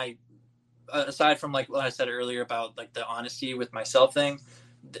probably my aside from like what I said earlier about like the honesty with myself thing,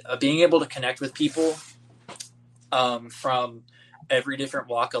 being able to connect with people from every different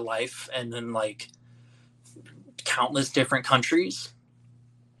walk of life and then like countless different countries.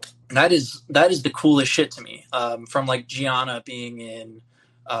 That is the coolest shit to me. From like Gianna being in,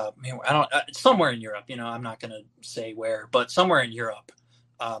 I don't somewhere in Europe. I'm not gonna say where, but somewhere in Europe.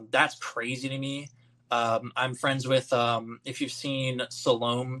 That's crazy to me. I'm friends with if you've seen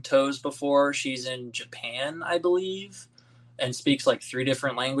Salome Toes before, she's in Japan, I believe, and speaks like three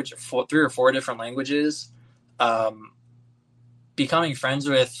or four different languages. Um, Becoming friends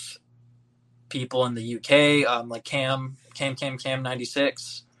with people in the UK, like Cam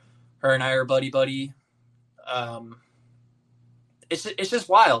 96. Her and I are buddy buddy. Um, it's just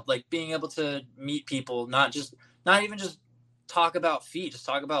wild, like being able to meet people, not even just talk about feet, just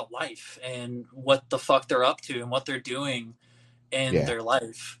talk about life and what the fuck they're up to and what they're doing in Yeah. their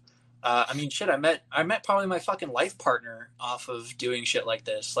life. I mean, shit. I met probably my fucking life partner off of doing shit like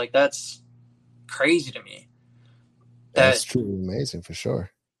this. Like that's crazy to me. That's That truly amazing for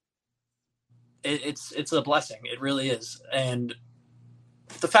sure. it's a blessing. It really is, and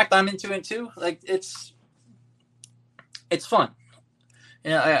the fact that I'm into it too, like it's fun.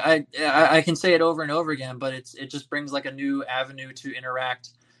 Yeah, I can say it over and over again, but it just brings like a new avenue to interact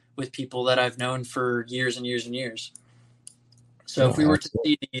with people that I've known for years and years and years. So No, if we were to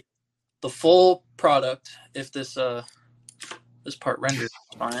absolutely. see the full product, if this part renders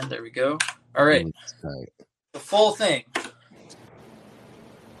fine, there we go. All right, Ooh, that's tight. the full thing.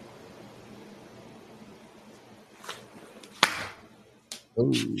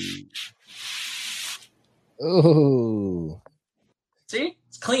 Ooh. Ooh. See,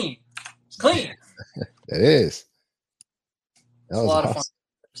 it's clean. It's clean. That is. That It's a was lot of fun.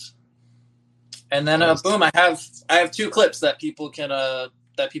 awesome. And then That was boom, I have two clips that people can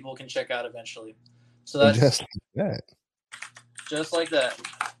check out eventually. So that's just like that. just like that.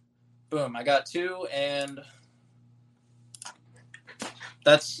 Boom, I got two, and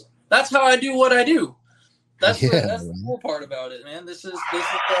that's how I do what I do. Yeah, That's the man. cool part about it, man. This is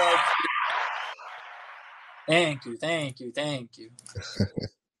thank you, thank you, thank you.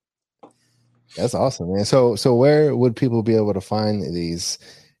 That's awesome, man. So where would people be able to find these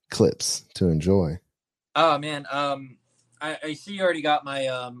clips to enjoy? Oh man, I see you already got my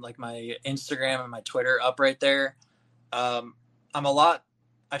like my Instagram and my Twitter up right there. Um, I'm a lot.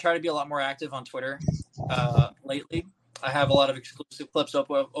 I try to be a lot more active on Twitter lately. I have a lot of exclusive clips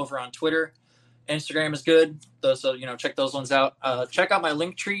up over on Twitter. Instagram is good. Those, so check those ones out. Check out my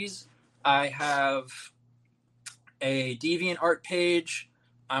link trees. I have a Deviant art page.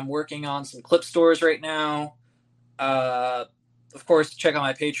 I'm working on some clip stores right now. Uh, of course, check out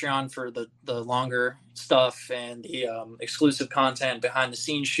my Patreon for the longer stuff and the exclusive content, behind the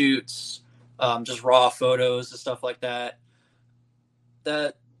scenes shoots, just raw photos and stuff like that.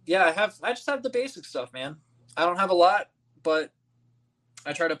 That yeah, I just have the basic stuff, man. I don't have a lot, but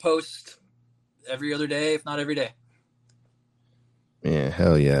I try to post every other day, if not every day. Yeah,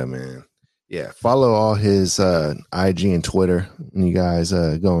 hell yeah, man. Yeah, follow all his IG and Twitter. And you guys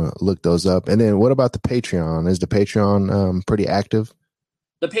go and look those up. And then what about the Patreon? Is the Patreon pretty active?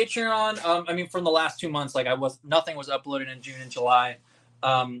 The Patreon, I mean, from the last 2 months, like nothing was uploaded in June and July.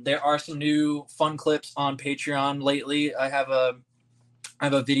 There are some new fun clips on Patreon lately. I have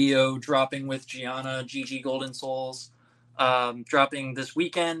a video dropping with Gianna, GG Golden Souls, dropping this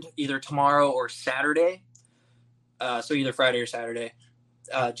weekend, either tomorrow or Saturday. So either Friday or Saturday.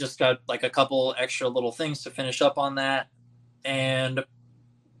 Just got like a couple extra little things to finish up on that. And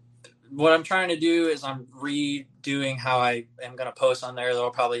what I'm trying to do is I'm redoing how I am going to post on there.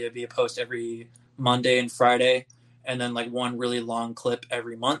 There'll probably be a post every Monday and Friday, and then like one really long clip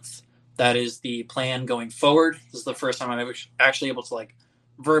every month. That is the plan going forward. This is the first time I'm actually able to like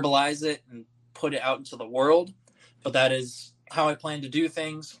verbalize it and put it out into the world. But that is how I plan to do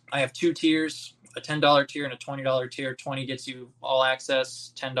things. I have two tiers, a $10 tier and a $20 tier. 20 gets you all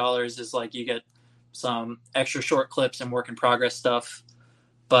access. $10 is like you get some extra short clips and work in progress stuff.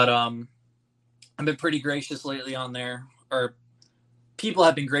 But I've been pretty gracious lately on there, or people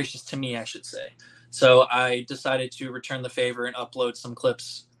have been gracious to me, I should say. So I decided to return the favor and upload some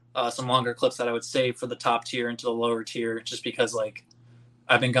clips, some longer clips that I would save for the top tier into the lower tier, just because like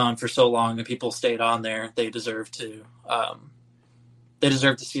I've been gone for so long and people stayed on there. They deserve to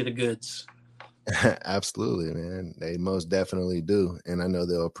see the goods. Absolutely, man. They most definitely do, and I know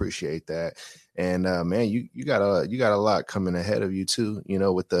they'll appreciate that. And man, you got a lot coming ahead of you too. You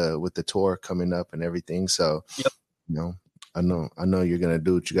know, with the tour coming up and everything. So, Yep. you know, I know you're gonna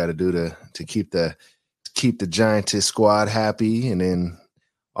do what you got to do to keep the Giantess squad happy, and then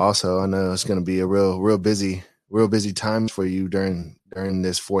also I know it's gonna be a real busy time for you during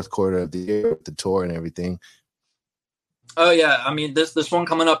this fourth quarter of the year with the tour and everything. Oh yeah, I mean this one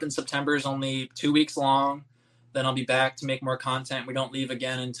coming up in September is only 2 weeks long. Then I'll be back to make more content. We don't leave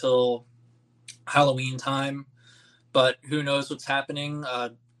again until Halloween time, but who knows what's happening.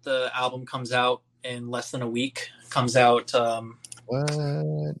 The album comes out in less than a week. What?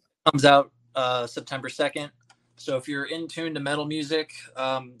 Comes out September 2nd. So if you're in tune to metal music,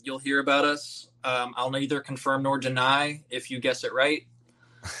 you'll hear about us. I'll neither confirm nor deny if you guess it right.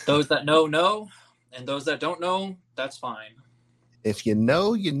 Those that know, and those that don't know, that's fine. If you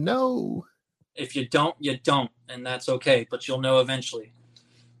know, you know. If you don't, you don't, and that's okay. But you'll know eventually.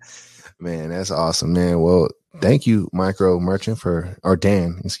 Man, that's awesome, man. Well, thank you, Micro Merchant, or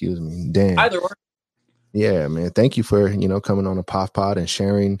Dan, excuse me, Dan. Either or. Yeah, man. Thank you for, coming on a Pop Pod and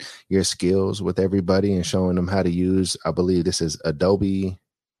sharing your skills with everybody and showing them how to use, I believe this is Adobe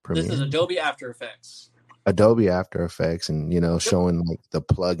Premiere. This is Adobe After Effects. Adobe After Effects, and showing like the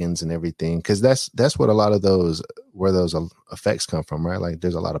plugins and everything, because that's what a lot of where those effects come from, right? Like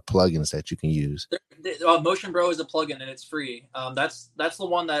there's a lot of plugins that you can use. Motion Bro is a plugin and it's free. That's the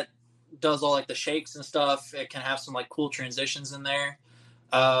one that does all like the shakes and stuff. It can have some like cool transitions in there.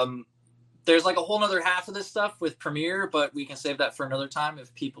 There's like a whole other half of this stuff with Premiere, but we can save that for another time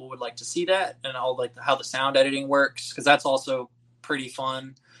if people would like to see that, and all like how the sound editing works, because that's also pretty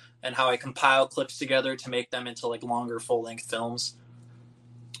fun, and how I compile clips together to make them into like longer full length films.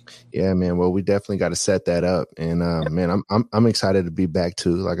 Yeah, man. Well, we definitely got to set that up, and man, I'm excited to be back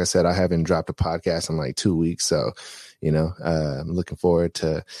too. Like I said, I haven't dropped a podcast in like 2 weeks, so I'm looking forward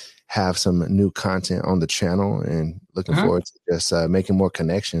to have some new content on the channel, and looking forward to just making more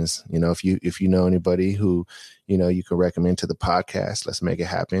connections. If you know anybody who you can recommend to the podcast, let's make it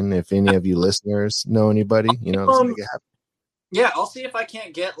happen. If any of you listeners know anybody, let's make it happen. Yeah, I'll see if I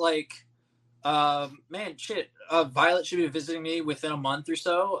can't get like man, shit. Violet should be visiting me within a month or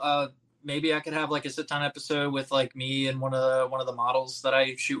so. Maybe I could have like a sit-down episode with like me and one of the models that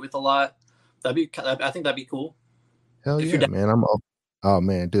I shoot with a lot. I think that'd be cool. Hell yeah, man! Oh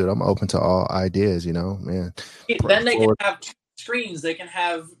man, dude, I'm open to all ideas. Man. Then they can have two screens. They can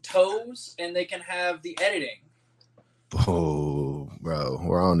have toes and they can have the editing. Oh, bro,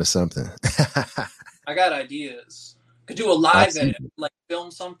 we're on to something. I got ideas. Could do a live edit, like film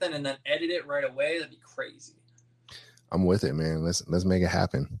something and then edit it right away. That'd be crazy. I'm with it, man. Let's make it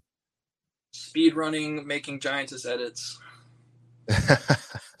happen. Speed running, making Giantess edits.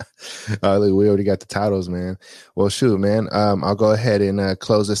 Look, we already got the titles, man. Well, shoot, man. I'll go ahead and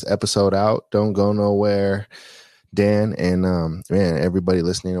close this episode out. Don't go nowhere, Dan, and man, everybody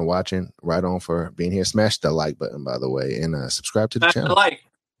listening and watching, right on for being here. Smash the like button, by the way, and subscribe to the channel. Like,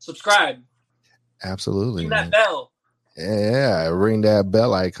 subscribe, Absolutely, ring man. that bell. Yeah, ring that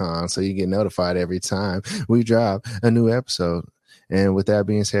bell icon so you get notified every time we drop a new episode. And with that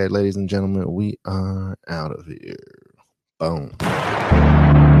being said, ladies and gentlemen, we are out of here. Boom.